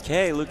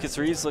 550K. Lucas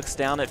Reeves looks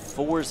down at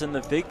 4s in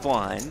the big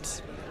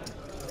blind.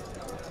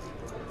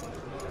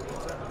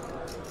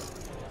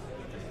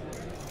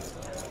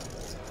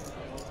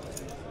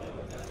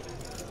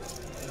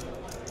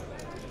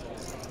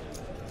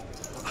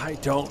 I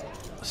don't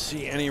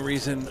see any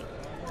reason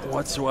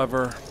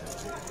whatsoever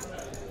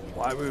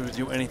why we would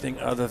do anything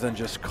other than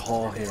just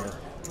call here.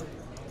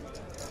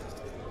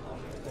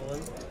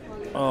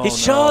 Oh, He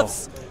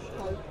shoves.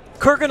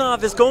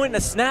 Kurganov is going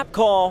to snap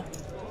call.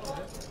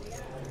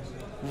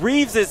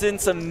 Reeves is in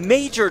some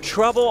major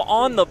trouble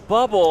on the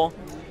bubble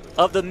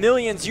of the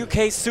Millions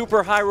UK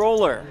Super High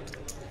Roller.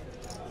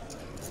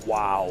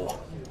 Wow.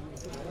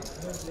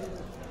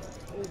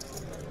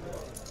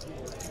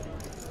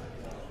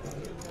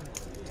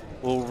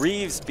 Will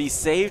Reeves be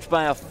saved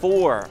by a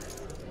 4?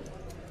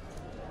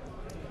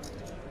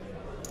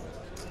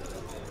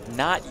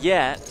 Not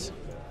yet.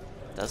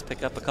 Does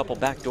pick up a couple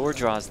backdoor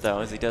draws though,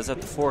 as he does have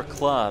the 4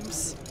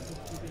 clubs.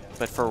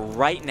 But for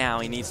right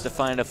now, he needs to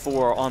find a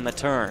 4 on the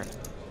turn.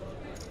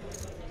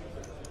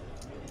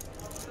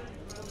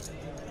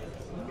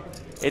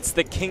 It's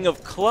the king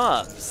of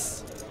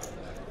clubs.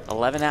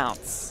 11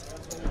 outs.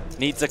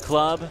 Needs a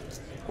club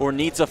or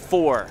needs a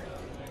 4.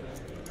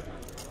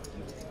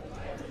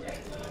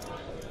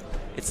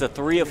 It's the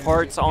 3 of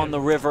hearts on the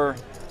river.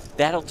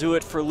 That'll do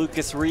it for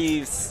Lucas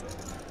Reeves.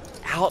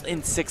 Out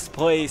in 6th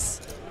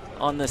place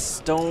on the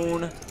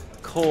stone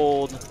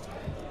cold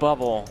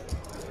bubble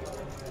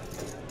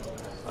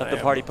of the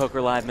Party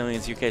Poker Live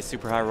Millions UK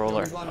Super High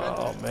Roller.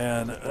 Oh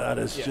man, that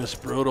is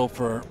just brutal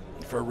for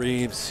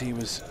Reeves. He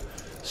was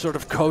sort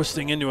of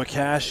coasting into a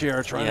cash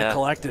here, trying to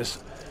collect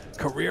his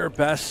career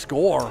best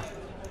score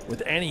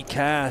with any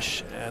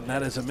cash, and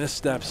that is a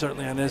misstep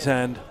certainly on his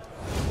end.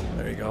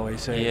 There you go, he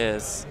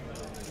is.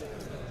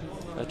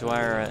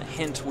 Dwyer a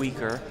hint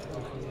weaker.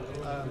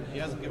 He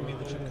hasn't given me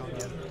the chip count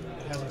yet. It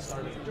hasn't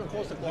started.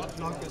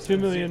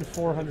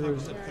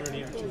 2,400,000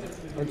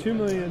 or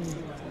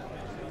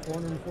 2,445,000 or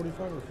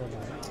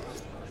something.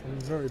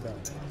 Very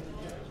bad.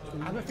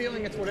 I have a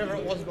feeling it's whatever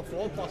it was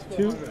before plus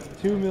 400.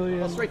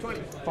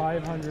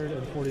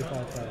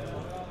 2,545,000.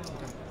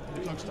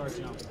 The clock starts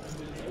now.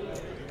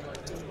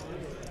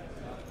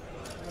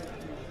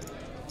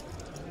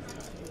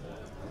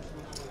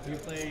 You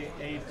play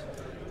 8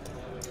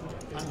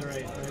 under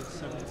 8, right?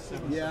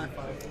 7, Yeah.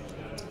 5.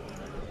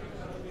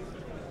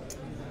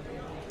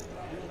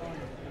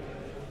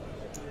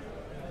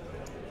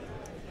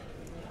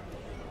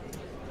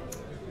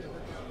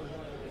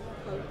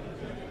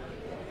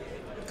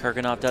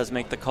 Kurganov does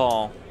make the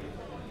call.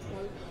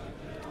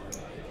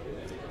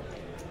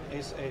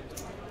 Ace 8.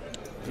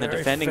 And the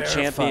defending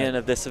champion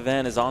of this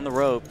event is on the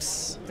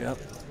ropes. Yep.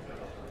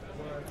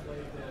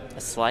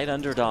 A slight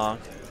underdog,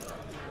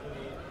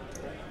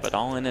 but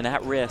all in and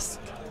at risk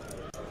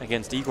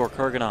against Igor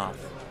Kurganov.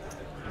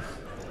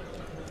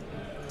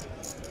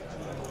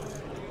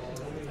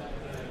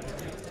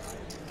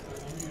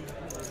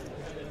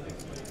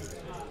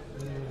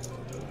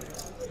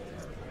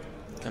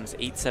 Comes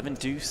 8-7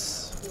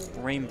 deuce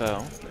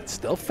rainbow. It's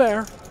still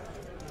fair.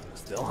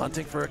 Still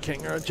hunting for a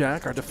king or a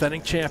jack, our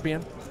defending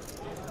champion.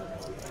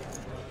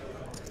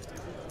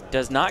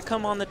 Does not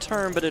come on the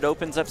turn, but it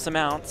opens up some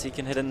outs. He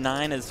can hit a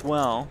 9 as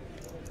well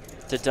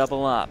to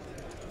double up.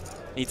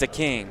 Needs a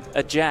king,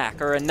 a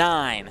jack, or a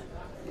 9.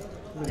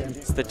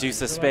 It's the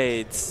deuce of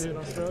spades.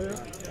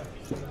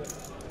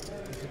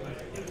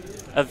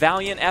 A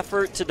valiant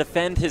effort to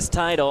defend his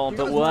title,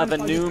 but we'll have a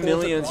new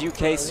Millions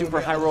UK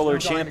Super High Roller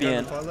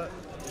champion.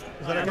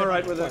 I'm all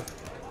right with it.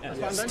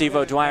 Steve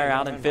O'Dwyer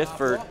out in 5th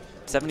for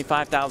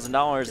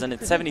 $75,000, and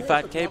it's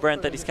 75K,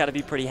 Brent, that he's got to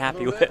be pretty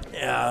happy with.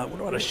 Yeah,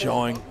 what a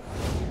showing.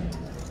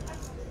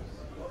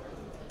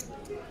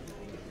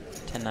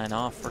 10-9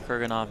 off for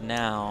Kurganov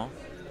now.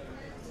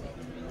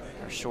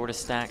 Our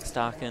shortest stack,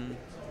 Stokkan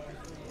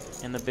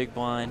in the big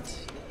blind.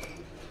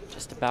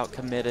 Just about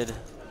committed.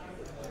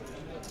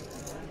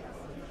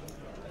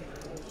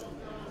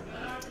 I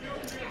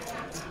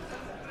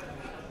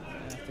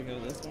have to go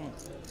this one.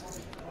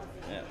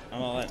 Yeah,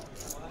 I'm all in.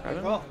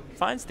 Prebben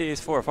finds the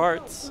ace-4 of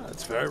hearts.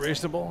 That's very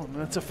reasonable, and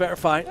that's a fair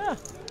fight. Yeah.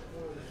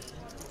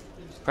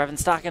 Prebben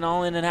Stokkan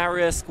all in and at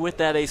risk with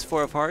that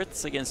ace-4 of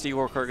hearts against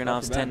Igor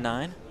Kurganov's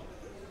 10-9.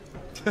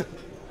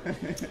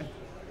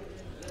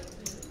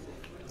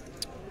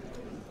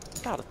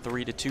 About a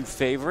 3-2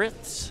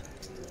 favorite.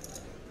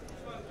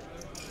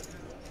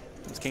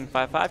 It's King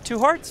 5-5, 2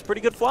 hearts.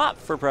 Pretty good flop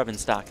for Prebben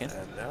Stokkan.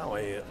 And now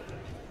a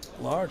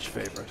large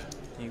favorite.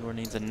 Igor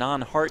needs a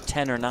non-heart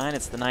 10 or 9.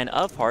 It's the 9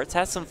 of hearts.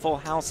 Has some full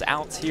house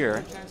outs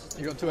here.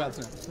 You got 2 outs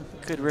now.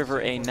 Could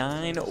river a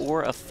 9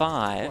 or a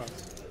 5.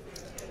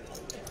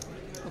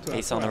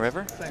 Ace on the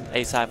river.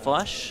 Ace high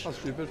flush. That's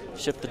stupid.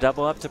 Ship the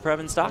double up to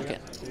Prebben Stokkan.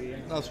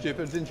 That's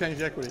stupid. Didn't change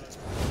the equity.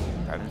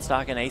 Prebben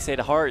Stokkan, ace 8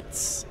 of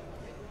hearts.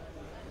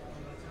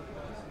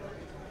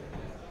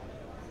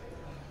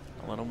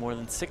 A little more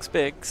than 6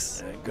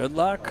 bigs. And good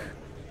luck.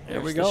 Here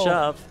we go. The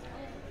shove.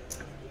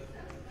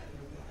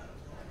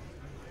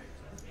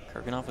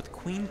 Kurganov with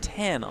queen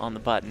 10 on the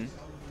button.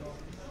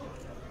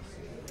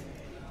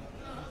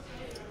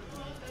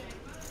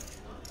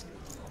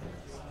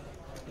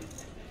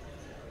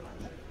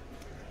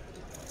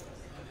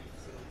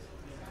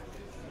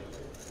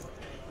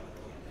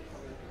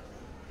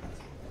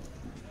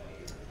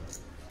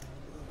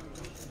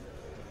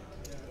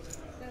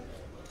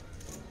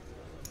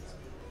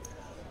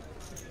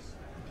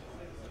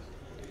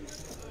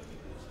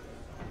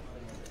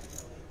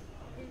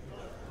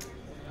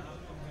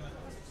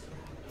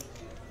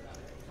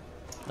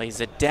 Lays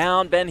it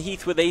down. Ben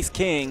Heath with ace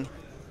king.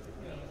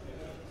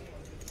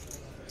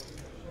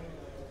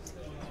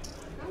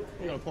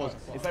 You gotta pause.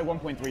 It's like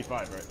 1.35,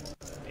 right?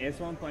 It's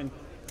 1.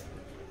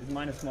 It's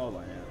minus small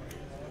line,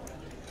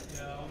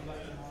 yeah.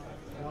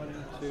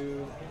 1,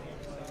 2,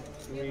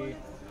 3.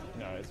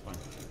 No, it's fine.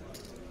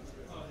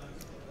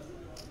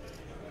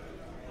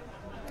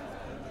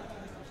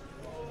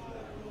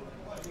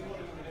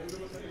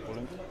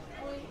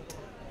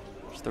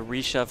 There's the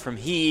reshove from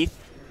Heath.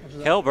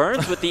 Hell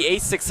burns with the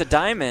ace-6 of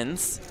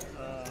diamonds.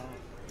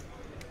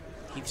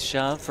 Heath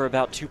shove for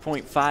about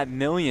 2.5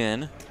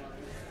 million.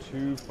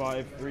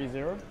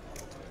 2530.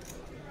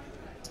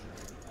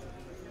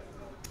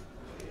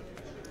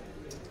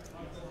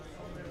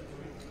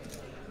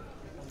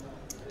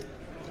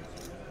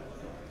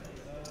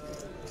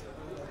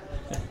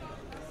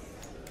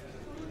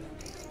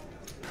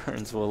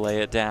 Burns will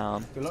lay it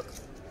down. Good luck.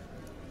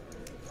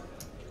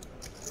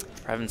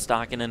 Prebben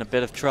Stokkan in a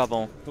bit of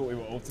trouble. Thought we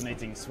were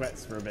alternating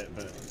sweats for a bit,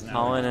 but now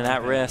All in and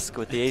at risk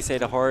with the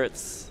ace-8 of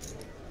hearts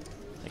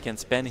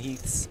against Ben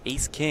Heath's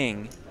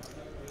ace-king.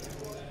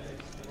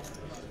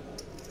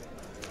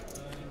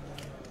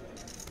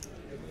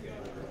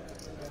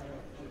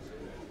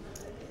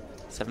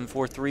 Seven,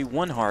 4, 3,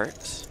 1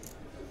 heart.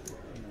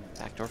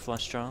 Backdoor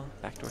flush draw,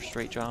 backdoor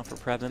straight draw for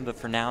Prebben, but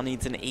for now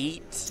needs an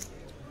 8.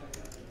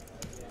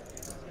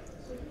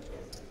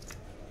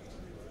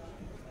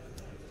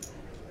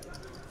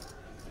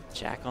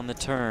 Jack on the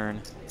turn.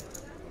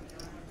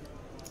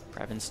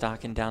 Prebben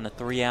Stokkan down to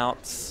 3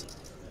 outs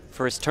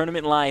for his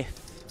tournament life.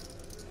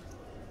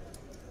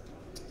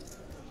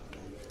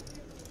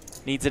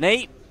 Needs an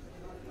 8.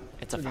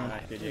 It's a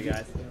 5. Did you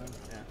guys?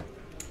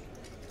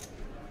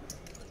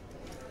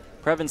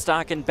 Prebben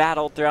Stokkan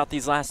battled throughout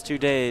these last 2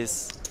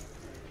 days.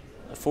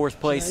 A 4th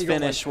place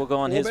finish will go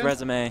on his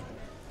resume.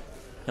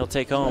 He'll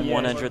take home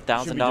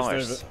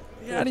 $100,000.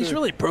 Yeah, and he's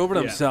really proven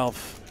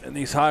himself in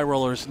these high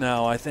rollers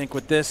now. I think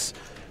with this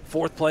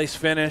 4th place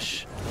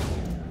finish.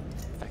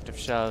 Effective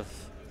shove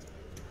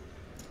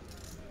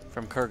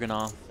from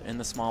Kurganov in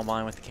the small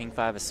blind with the king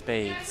 5 of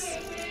spades.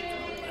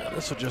 Yeah,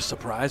 this will just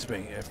surprise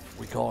me if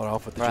we call it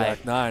off with the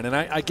jack 9. And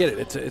I get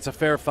it. It's a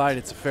fair fight.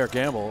 It's a fair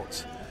gamble.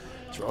 It's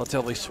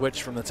relatively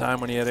switched from the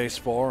time when he had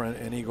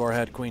ace-4 and Igor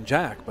had queen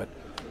jack. But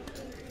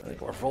I think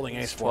we're folding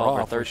ace-4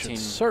 off. 13 we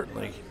should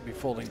certainly be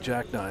folding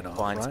jack 9 off.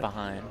 Blinds right?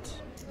 behind.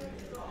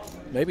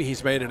 Maybe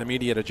he's made an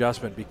immediate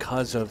adjustment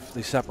because of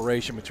the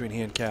separation between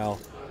he and Kahle.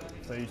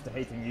 So used to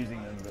hating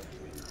using them, but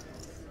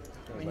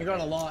I mean, you got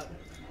a lot.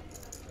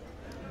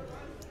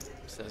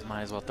 Says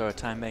might as well throw a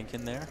time bank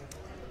in there.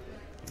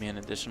 Give me an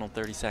additional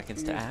 30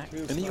 seconds to act.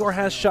 And Igor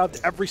has shoved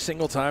every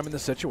single time in the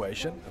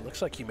situation. It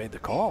looks like he made the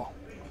call.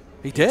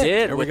 He did.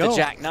 There with the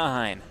jack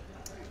 9.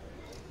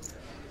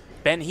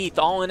 Ben Heath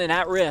all in and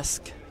at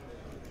risk.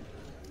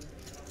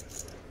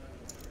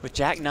 With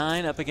jack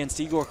 9 up against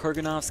Igor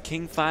Kurganov's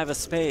king 5 of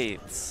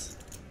spades.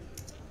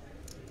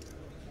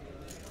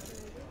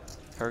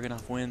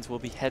 Kurganov wins, will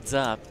be heads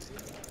up.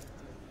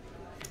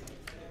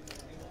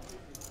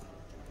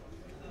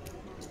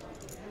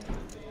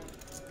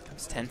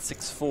 Comes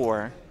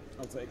 10-6-4.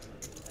 I'll take.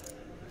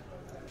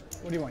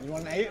 What do you want? You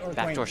want an 8 or a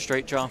Backdoor queen?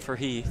 straight draw for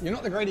Heath. You're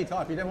not the Grady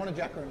type. You don't want a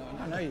jack or a 9.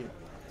 I know you.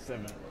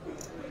 7.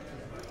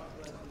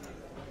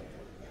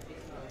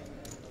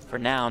 For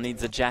now,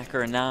 needs a jack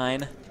or a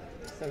 9.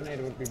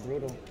 7-8 would be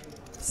brutal.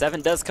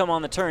 7 does come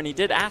on the turn. He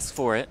did ask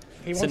for it.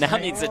 He So wants now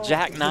an needs 8. a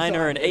jack 9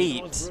 or an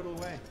 8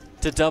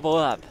 to double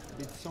up.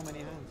 So many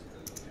hands.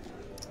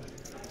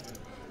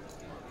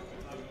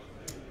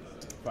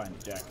 Fine,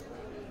 jack.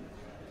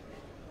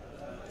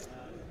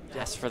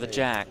 Yes, for the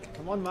jack.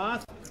 Come on,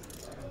 Matt.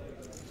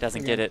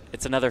 Doesn't get it.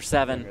 It's another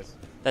 7.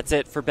 That's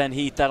it for Ben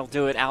Heath. That'll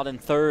do it. Out in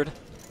third.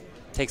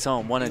 Takes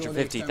home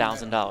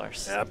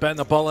 $150,000. Yeah, betting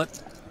the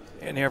bullet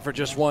in here for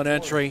just one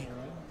entry.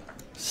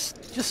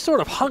 Just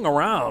sort of hung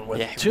around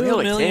with 2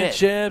 million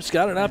chips,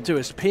 got it up to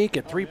his peak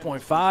at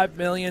 3.5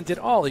 million, did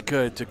all he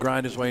could to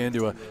grind his way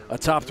into a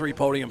top 3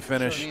 podium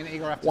finish.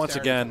 Once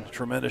again,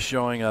 tremendous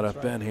showing out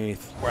of Ben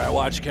Heath. Where I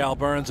watched Cal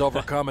Burns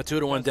overcome a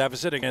 2-1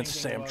 deficit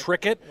against Sam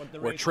Trickett,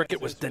 where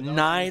Trickett was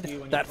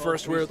denied that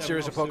first World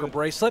Series of Poker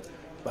bracelet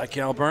by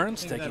Cal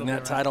Burns, taking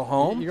that title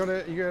home. You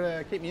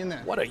gotta keep me in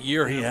there. What a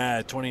year he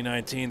had,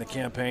 2019, the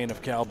campaign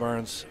of Cal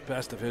Burns,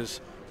 best of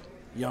his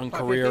young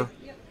career.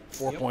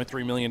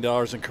 $4.3 million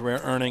in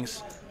career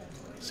earnings.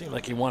 Seemed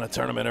like he won a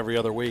tournament every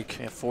other week.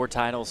 Yeah, 4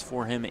 titles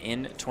for him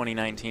in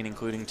 2019,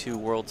 including 2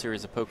 World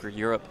Series of Poker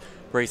Europe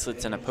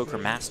bracelets and a Poker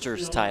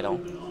Masters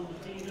title.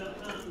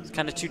 It's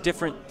kind of 2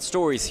 different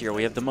stories here.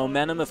 We have the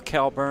momentum of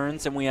Cal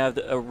Burns, and we have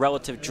a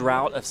relative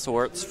drought of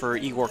sorts for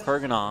Igor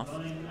Kurganov.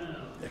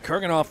 Yeah,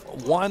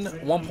 Kurganov won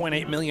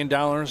 $1.8 million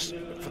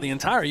for the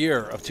entire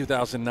year of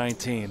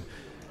 2019.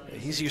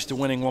 He's used to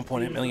winning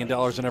 $1.8 million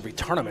in every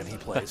tournament he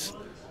plays.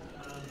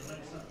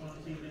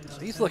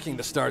 He's looking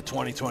to start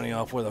 2020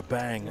 off with a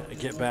bang and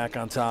get back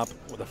on top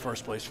with a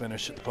first place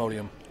finish at the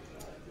podium.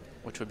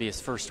 Which would be his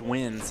first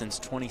win since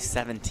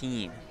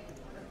 2017.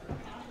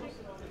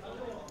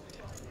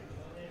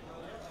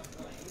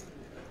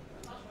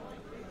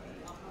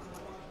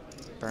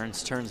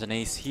 Burns turns an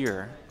ace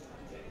here.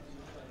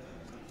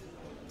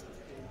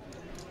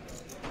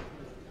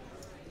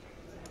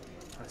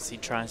 As he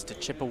tries to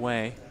chip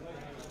away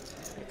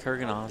at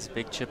Kurganov's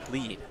big chip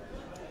lead.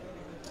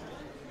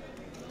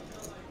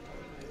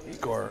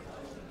 Igor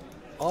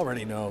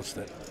already knows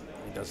that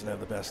he doesn't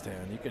have the best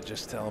hand. You could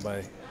just tell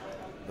by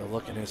the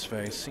look in his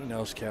face. He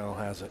knows Cal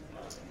has it.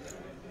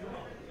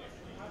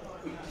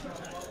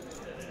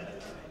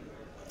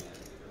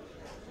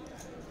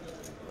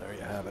 There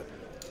you have it.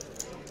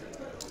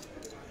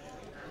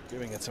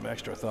 Giving it some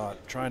extra thought,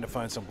 trying to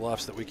find some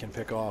bluffs that we can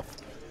pick off.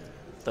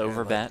 The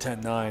overbet.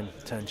 10-9,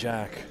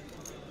 10-jack.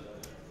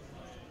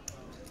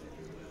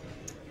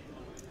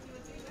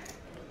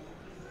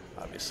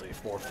 Obviously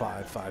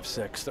 4-5,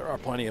 5-6. There are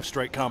plenty of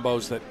straight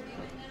combos that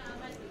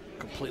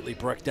completely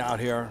bricked out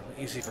here.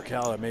 Easy for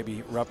Kahle to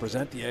maybe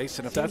represent the ace,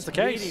 and if that's the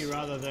case. Greedy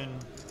rather than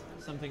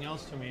something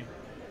else to me.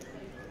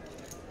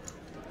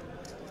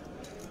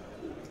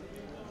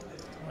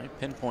 He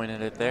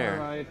pinpointed it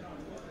there. All right.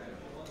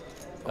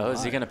 Oh,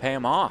 is he going to pay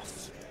him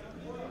off?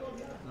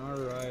 All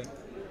right.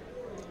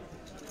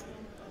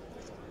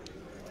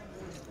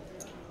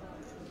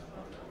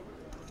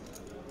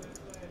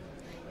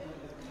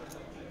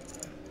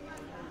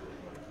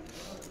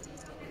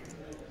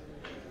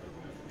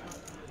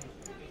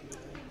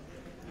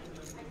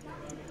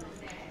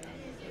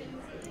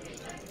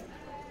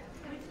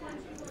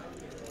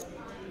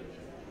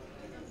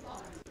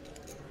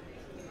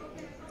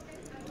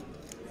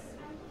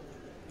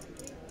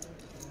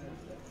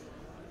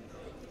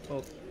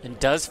 And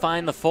does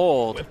find the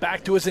fold. Went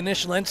back to his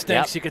initial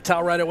instincts. Yep. You could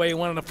tell right away he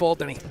wanted to fold,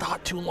 and he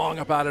thought too long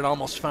about it,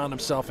 almost found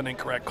himself an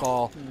incorrect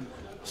call.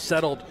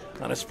 Settled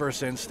on his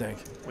first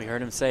instinct. We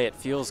heard him say it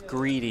feels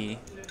greedy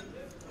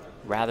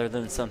rather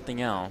than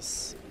something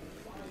else.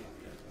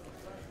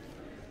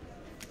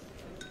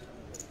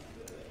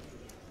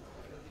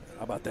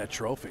 How about that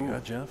trophy,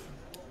 huh, Jeff?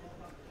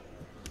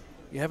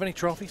 You have any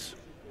trophies?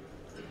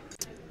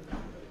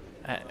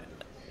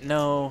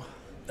 No.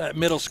 That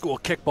middle school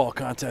kickball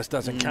contest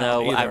doesn't count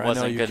No, either. I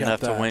wasn't you good enough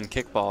kept that. to win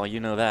kickball. You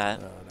know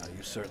that. No,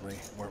 you certainly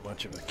weren't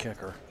much of a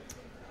kicker.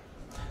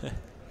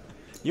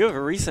 You have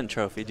a recent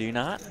trophy, do you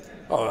not?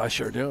 Oh, I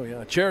sure do,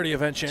 yeah. Charity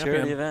event champion.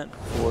 Charity event.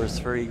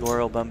 4s for Igor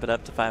will bump it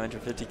up to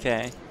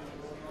 $550K.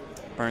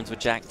 Burns with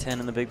Jack 10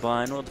 in the big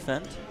blind will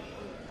defend.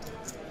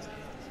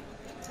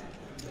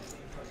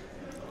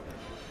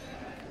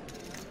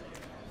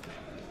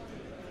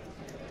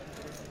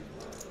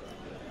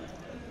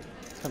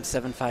 Comes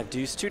 7-5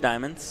 deuce, 2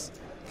 diamonds.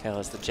 Kahle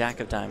has the Jack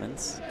of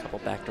diamonds. A couple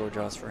backdoor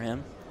draws for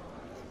him.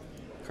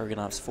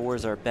 Kurganov's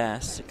 4s are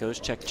best. It goes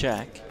check,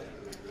 check.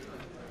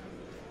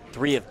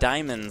 3 of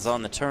diamonds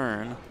on the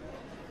turn.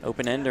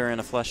 Open ender and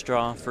a flush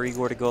draw for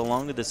Igor to go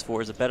along with this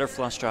 4 is a better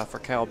flush draw for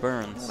Cal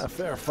Burns. Not a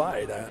fair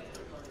fight.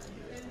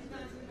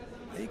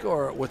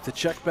 Igor with the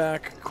check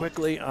back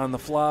quickly on the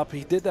flop.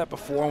 He did that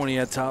before when he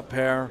had top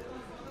pair.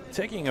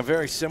 Taking a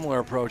very similar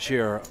approach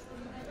here.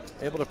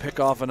 Able to pick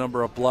off a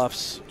number of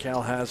bluffs.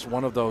 Cal has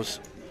one of those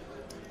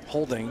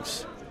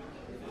holdings.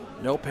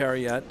 No pair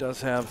yet.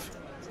 Does have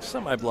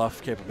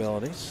semi-bluff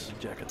capabilities.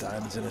 Jack of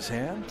diamonds in his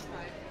hand.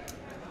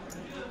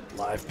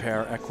 Live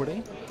pair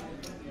equity.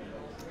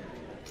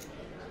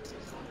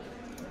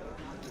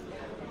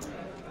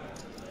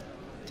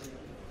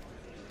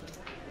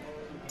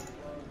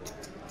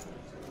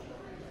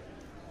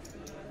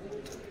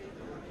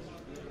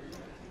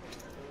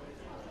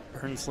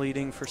 Burns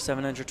leading for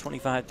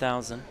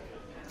 $725,000.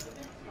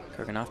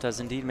 Kurganov does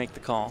indeed make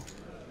the call.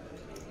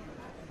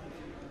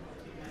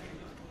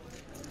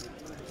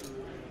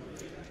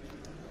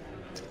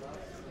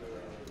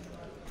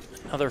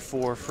 Another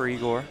 4 for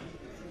Igor.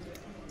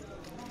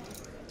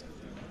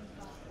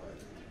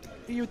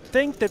 you'd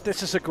think that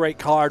this is a great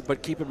card,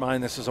 but keep in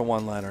mind this is a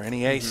one-liner.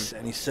 Any ace,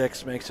 any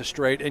six makes a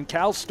straight. And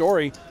Cal's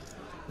story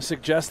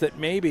suggests that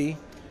maybe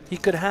he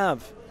could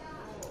have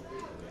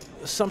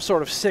some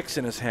sort of six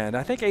in his hand.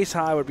 I think ace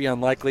high would be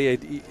unlikely.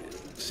 He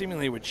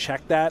seemingly would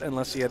check that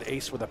unless he had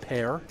ace with a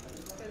pair.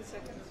 10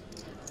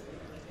 seconds.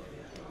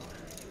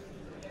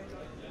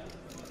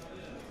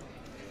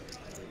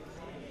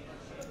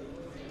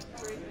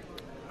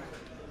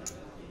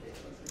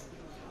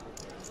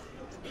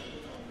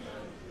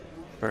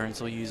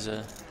 Burns will use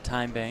a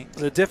time bank.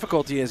 The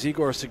difficulty is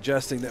Igor is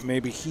suggesting that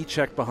maybe he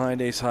checked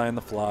behind ace high in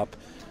the flop.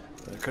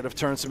 Could have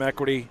turned some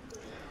equity,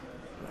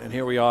 and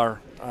here we are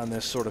on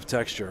this sort of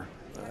texture.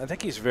 I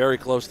think he's very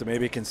close to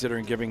maybe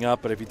considering giving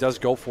up, but if he does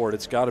go for it,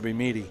 it's got to be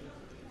meaty.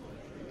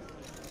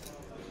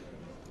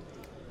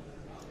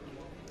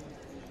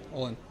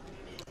 All in.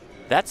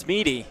 That's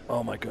meaty.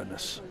 Oh my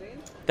goodness.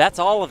 That's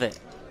all of it.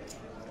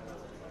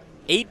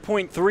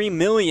 8.3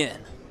 million.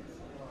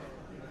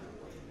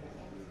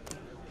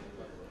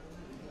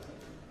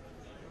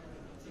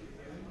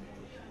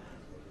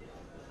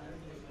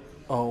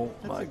 Oh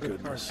my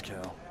goodness,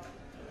 Cal.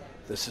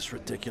 This is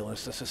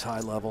ridiculous. This is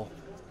high level.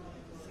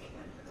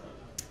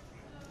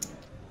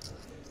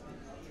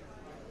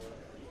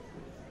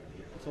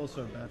 It's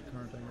also a bad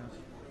card, I guess.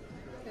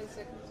 10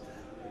 seconds.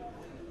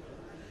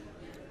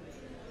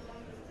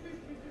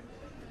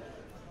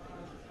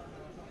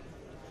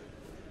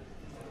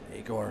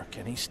 Igor,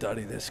 can he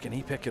study this? Can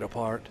he pick it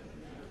apart?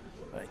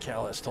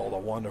 Cal has told a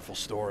wonderful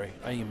story.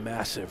 A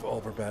massive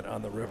overbet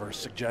on the river,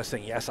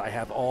 suggesting, yes, I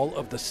have all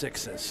of the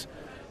sixes.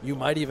 You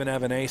might even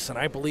have an ace, and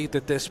I believe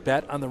that this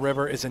bet on the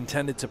river is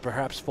intended to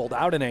perhaps fold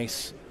out an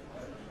ace,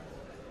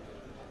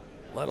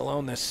 let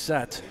alone this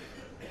set.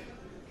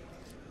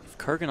 If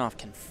Kurganov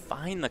can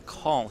find the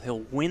call,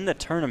 he'll win the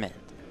tournament.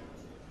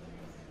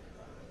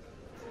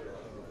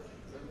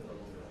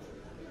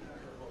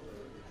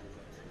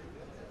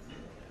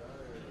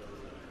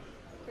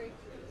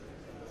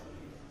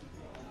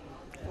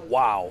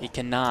 Wow. He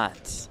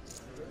cannot.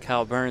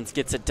 Kyle Burns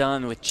gets it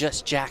done with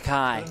just jack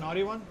high. A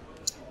naughty one?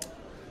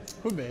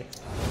 Could be.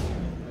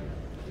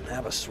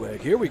 Have a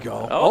swig. Here we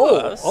go.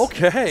 Oh, Oh,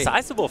 okay.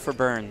 Sizable for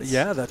Burns.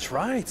 Yeah, that's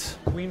right.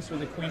 Queens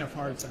with the queen of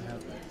hearts I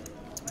have.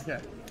 Okay.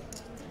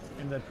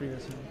 In that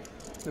previous hand.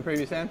 The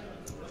previous hand?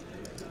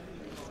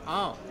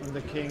 Oh. With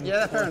the king.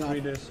 Yeah, fair four, enough.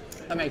 3 disc.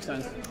 That makes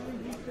sense. I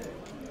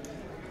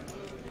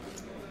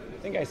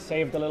think I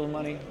saved a little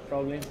money,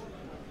 probably.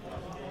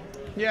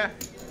 Yeah.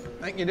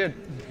 I think you did.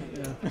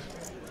 Yeah.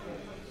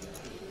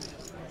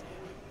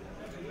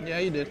 Yeah,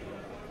 you did.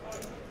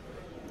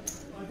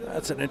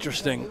 That's an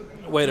interesting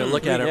way to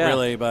look at it, Yeah.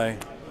 really, by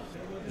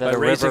The river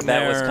raising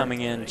bet was there.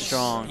 coming in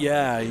strong.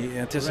 Yeah, you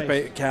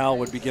anticipate Cal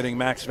would be getting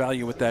max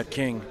value with that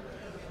king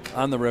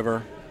on the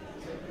river.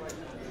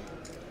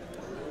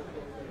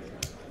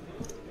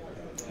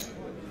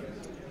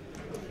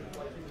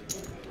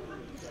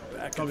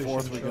 Back and Probably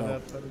forth shouldn't we show go.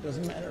 that, but it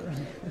doesn't matter.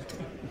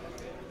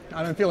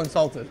 I don't feel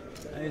insulted.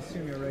 I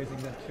assume you're raising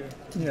that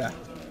too. Yeah.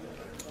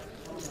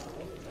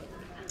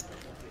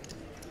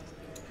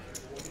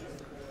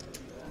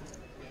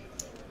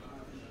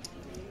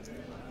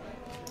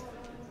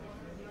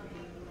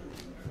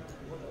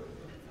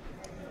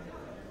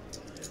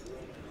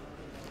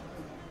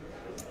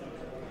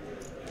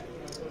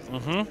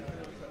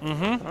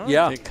 Oh,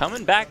 Yeah. they're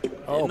coming back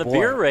Oh, in the boy.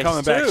 beer race,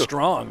 Coming too. back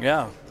strong,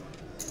 yeah.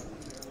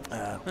 Eh.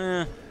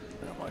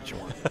 Not much you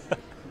want.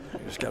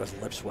 He just got his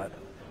lips wet.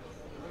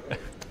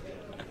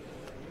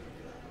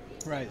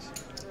 Right.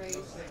 Raise.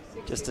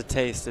 Just a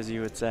taste, as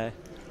you would say.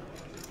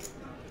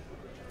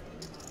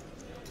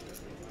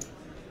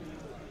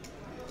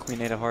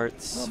 Queen 8 of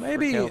hearts. Well,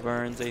 maybe- for Kale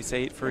Burns, ace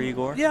 8 for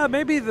Igor. Yeah,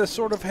 maybe the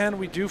sort of hand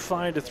we do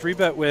find a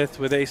 3-bet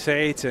with ace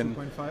 8, and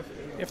 2.5.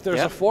 if there's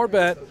Yep. a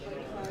 4-bet,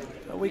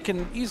 we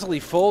can easily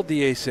fold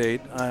the ace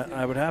 8,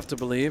 I would have to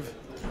believe.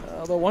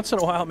 Although once in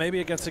a while, maybe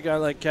against a guy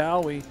like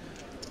Cal, we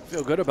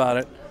feel good about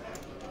it.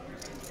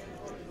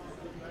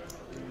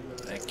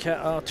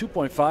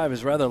 2.5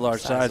 is rather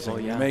large Sizable,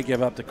 sizing. yeah. We may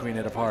give up the Queen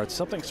 8 of hearts.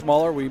 Something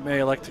smaller, we may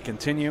elect to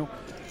continue,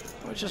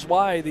 which is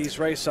why these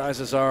raise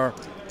sizes are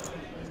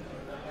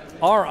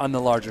on the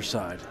larger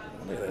side.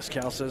 Look at this.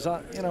 Cal says,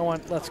 you know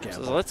what, let's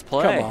gamble. So let's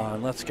play. Come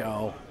on, let's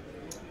go.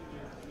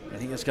 And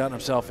he has gotten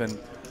himself in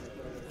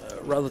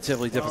a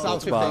relatively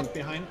difficult South spot.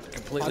 15 Behind.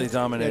 Completely You're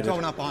dominated.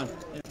 towing up on.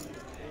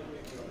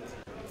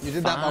 You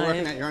did that while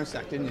working at your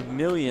stack, didn't you?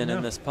 Million in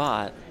No. this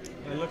pot.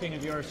 I'm looking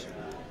at yours.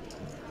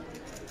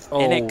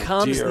 And Oh, it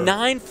comes dear.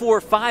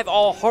 9-4-5,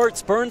 all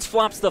hearts. Burns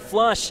flops the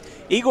flush.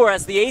 Igor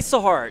has the ace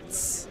of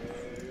hearts.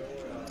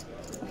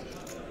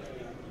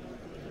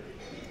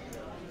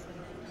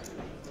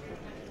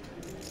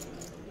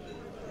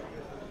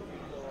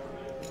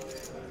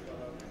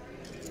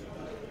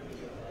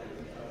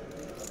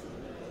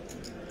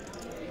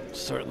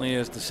 Certainly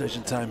is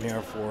decision time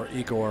here for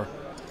Igor.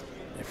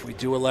 If we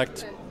do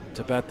elect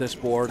to bet this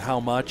board, how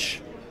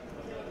much?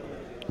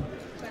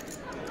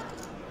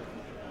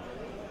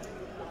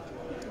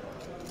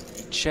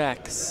 He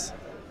checks.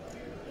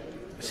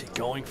 Is he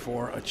going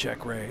for a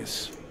check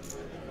raise?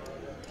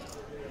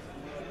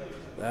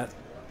 That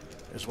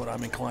is what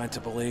I'm inclined to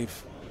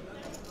believe.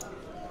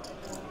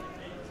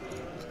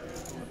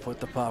 Put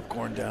the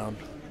popcorn down.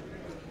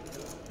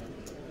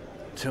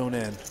 Tune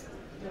in.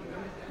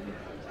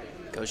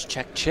 Goes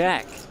check,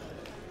 check.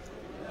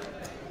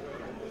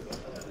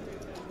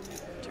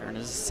 Turn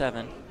is a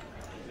 7.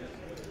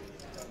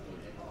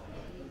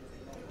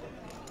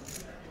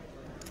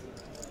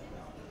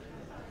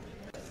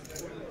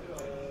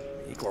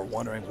 Igor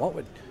wondering what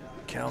would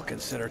Kahle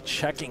consider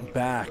checking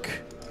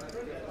back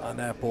on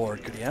that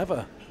board. Could he have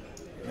a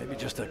maybe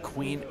just a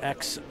queen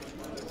X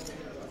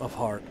of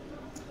heart?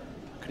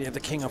 Could he have the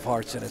king of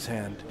hearts in his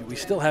hand? Do we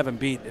still have him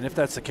beat? And if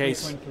that's the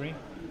case, 3.3.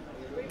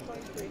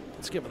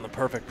 let's give him the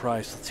perfect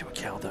price. Let's see what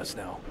Kahle does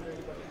now.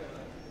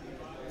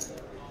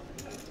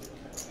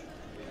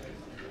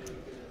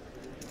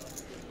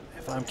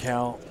 If I'm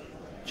Kahle,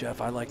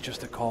 Jeff, I like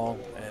just a call,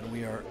 and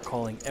we are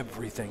calling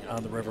everything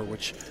on the river,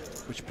 which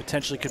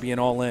potentially could be an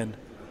all-in.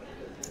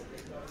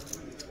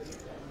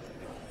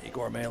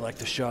 Igor may like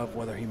to shove,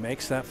 whether he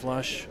makes that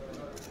flush,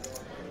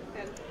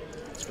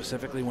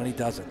 specifically when he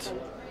doesn't.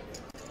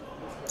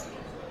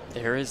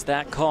 There is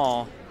that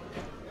call.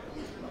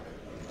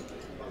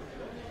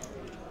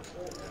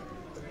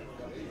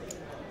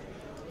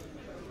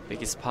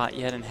 Biggest pot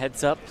yet in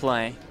heads-up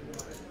play.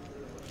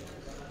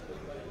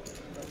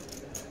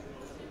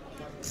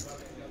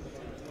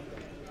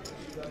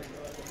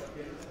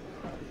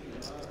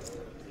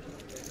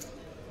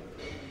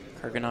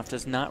 Kurganov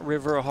does not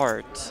river a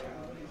heart.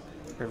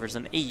 River's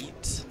an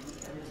 8.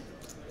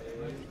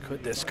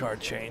 Could this card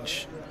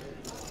change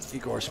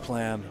Igor's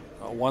plan?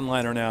 A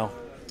one-liner now.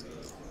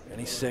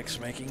 Any 6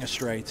 making a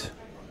straight.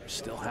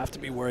 Still have to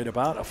be worried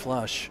about a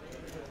flush.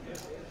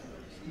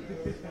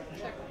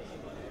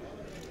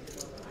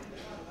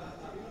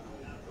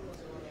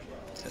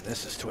 And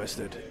this is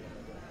twisted.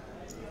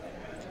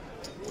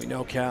 We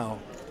know Kahle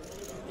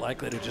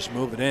likely to just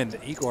move it in.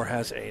 Igor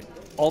has an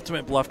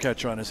ultimate bluff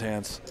catcher on his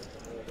hands.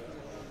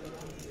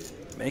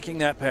 Making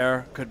that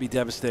pair could be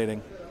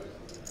devastating.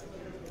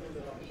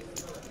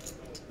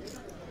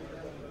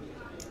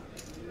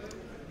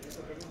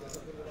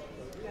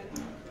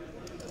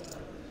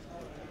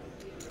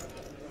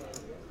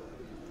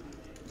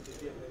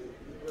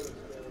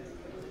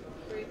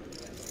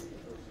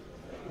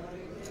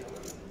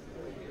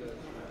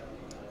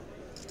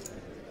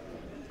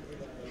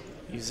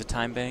 Use a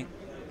time bank,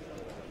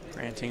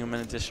 granting him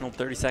an additional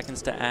 30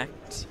 seconds to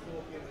act.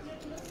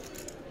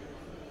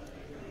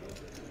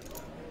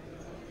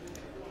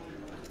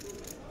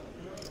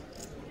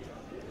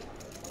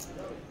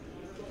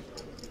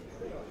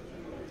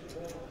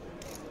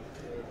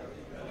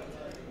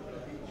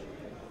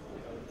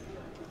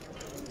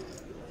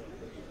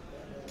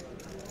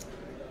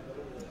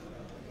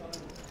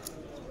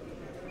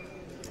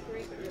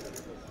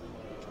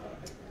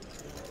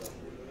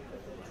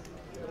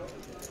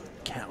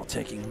 Kahle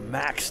taking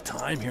max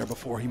time here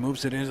before he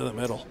moves it into the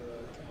middle.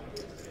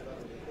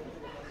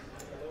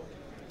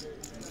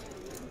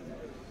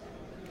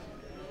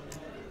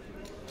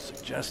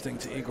 Suggesting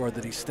to Igor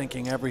that he's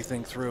thinking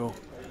everything through,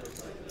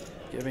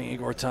 giving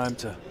Igor time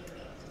to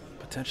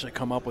potentially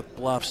come up with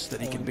bluffs that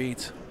he can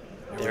beat.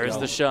 There's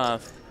the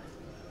shove.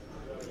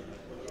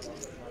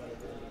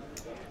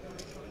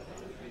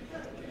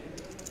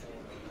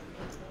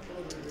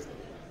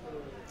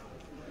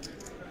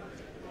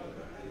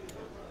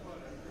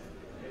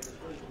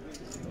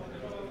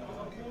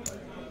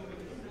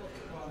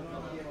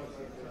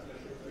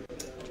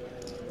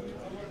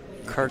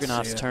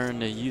 Kurganov's turn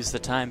to use the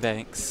time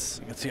banks.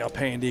 You can see how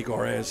pained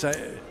Igor is.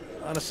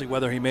 Honestly,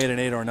 whether he made an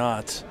 8 or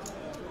not,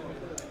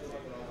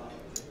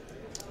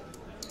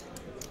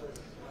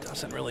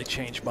 doesn't really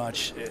change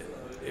much.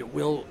 It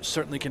will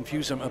certainly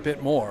confuse him a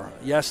bit more.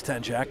 Yes,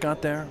 10-Jack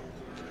got there.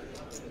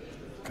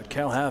 Could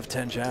Kahle have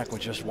 10-Jack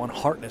with just one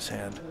heart in his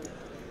hand?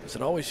 Is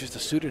it always just a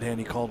suited hand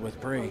he called with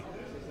Pre?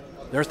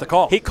 There's the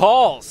call. He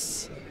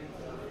calls.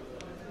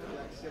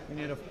 Queen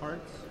 8 of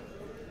hearts.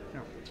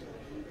 No.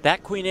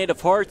 That Queen 8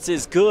 of hearts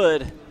is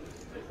good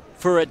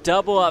for a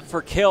double up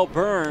for Kahle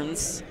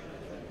Burns.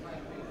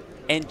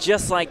 And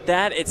just like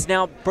that, it's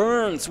now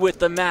Burns with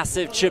the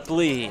massive chip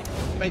lead.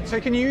 Wait,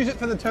 so can you use it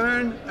for the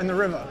turn and the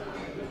river?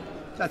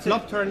 That's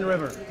Flop, it. turn, the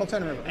river. Flop,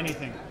 turn, river.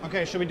 Anything.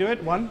 Okay, should we do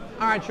it? 1?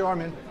 All right, sure,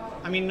 I'm in.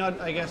 I mean, not,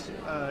 I guess,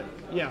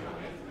 yeah.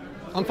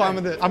 I'm fine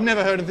with it. I've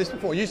never heard of this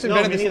before. You No,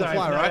 invented me this on the neither.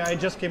 fly, right? I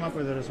just came up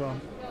with it as well.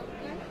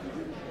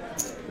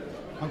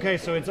 Okay,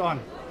 so it's on.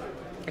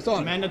 It's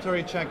on.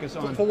 Mandatory check is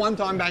on. For one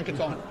time bank,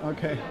 it's on.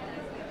 Okay.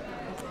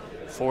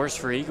 4s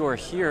for Igor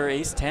here,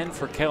 ace-10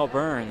 for Kahle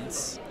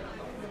Burns.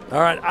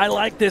 All right, I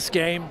like this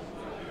game.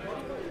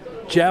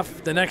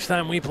 Jeff, the next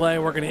time we play,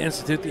 we're going to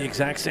institute the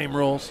exact same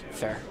rules.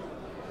 Fair.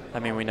 I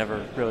mean, we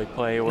never really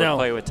play or No,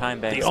 play with time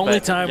banks. the only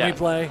but time yeah. we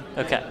play.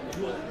 Okay.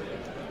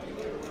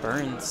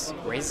 Burns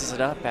raises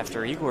it up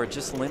after Igor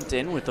just limped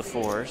in with the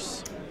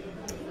 4s.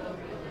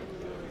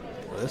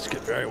 Well, this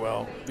could very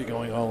well be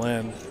going all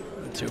in.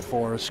 The 2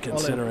 4s,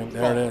 considering.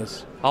 There it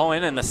is. All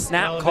in and the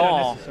snap Well, a bit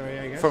call unnecessary,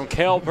 I guess. from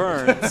Kahle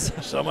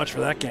Burns. So much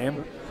for that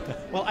game.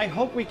 Well, I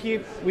hope we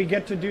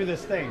get to do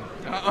this thing.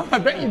 I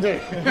bet you do.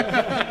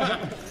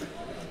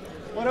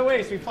 What a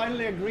waste. We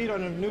finally agreed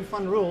on a new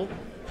fun rule.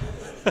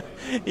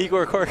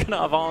 Igor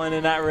Kurganov all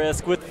in that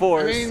risk with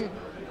force. I mean,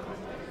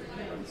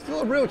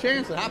 still a real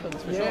chance it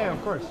happens for sure. Yeah,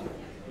 of course.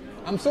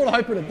 I'm sort of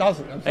hoping it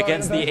doesn't.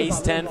 Against the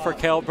ace-10 for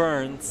Kahle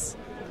Burns.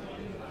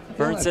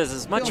 Burns says,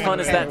 as much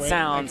fun as that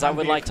sounds, I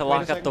would like to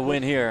lock up the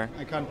win here.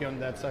 I can't be on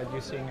that side.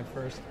 You're seeing it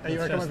first.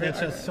 That's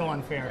just so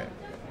unfair.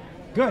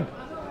 Good.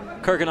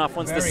 Kurganov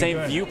wants the Very same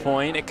good.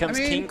 viewpoint. It comes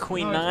I mean, King,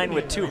 Queen, 9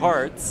 with 2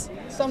 hearts.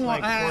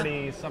 Somewhat. Like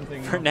 40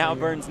 something. For now,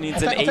 Burns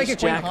needs I'll an take a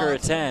ace-jack queen or a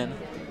heart. 10.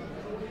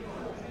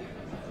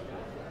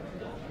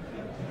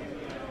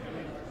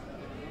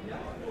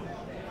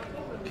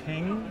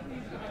 King.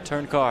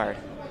 Turn card.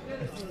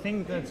 I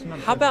think that's not.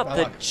 How about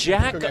the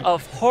Jack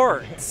of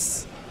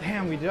Hearts?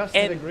 Damn, we just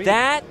And agreed.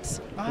 that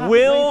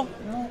will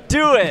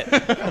do it.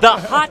 The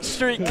hot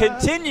streak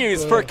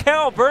continues for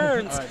Kahle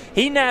Burns.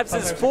 He nabs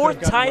his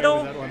 4th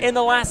title in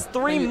the last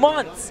 3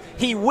 months.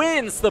 He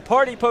wins the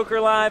Party Poker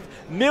Live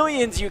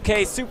Millions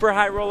UK Super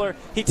High Roller.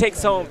 He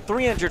takes home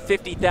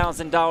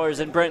 $350,000.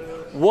 And Brent,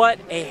 what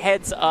a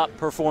heads-up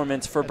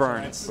performance for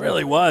Burns.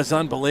 Really was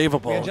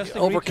unbelievable. Yeah, just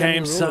agreed to a new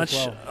Overcame rule as such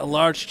well. a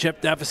large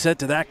chip deficit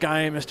to that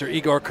guy, Mr.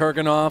 Igor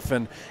Kurganov,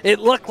 and it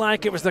looked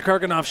like it was the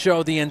Kurganov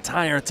show the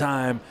entire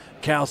time.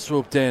 Kahle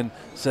swooped in,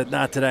 said,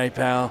 "Not today,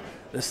 pal.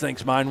 This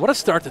thing's mine." What a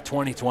start to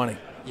 2020.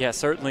 Yeah,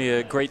 certainly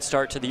a great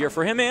start to the year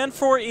for him and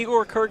for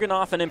Igor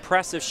Kurganov. An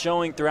impressive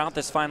showing throughout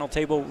this final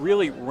table.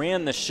 Really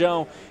ran the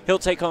show. He'll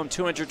take home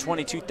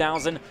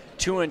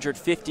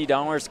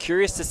 $222,250.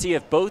 Curious to see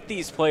if both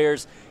these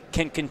players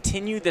can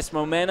continue this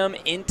momentum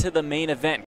into the main event.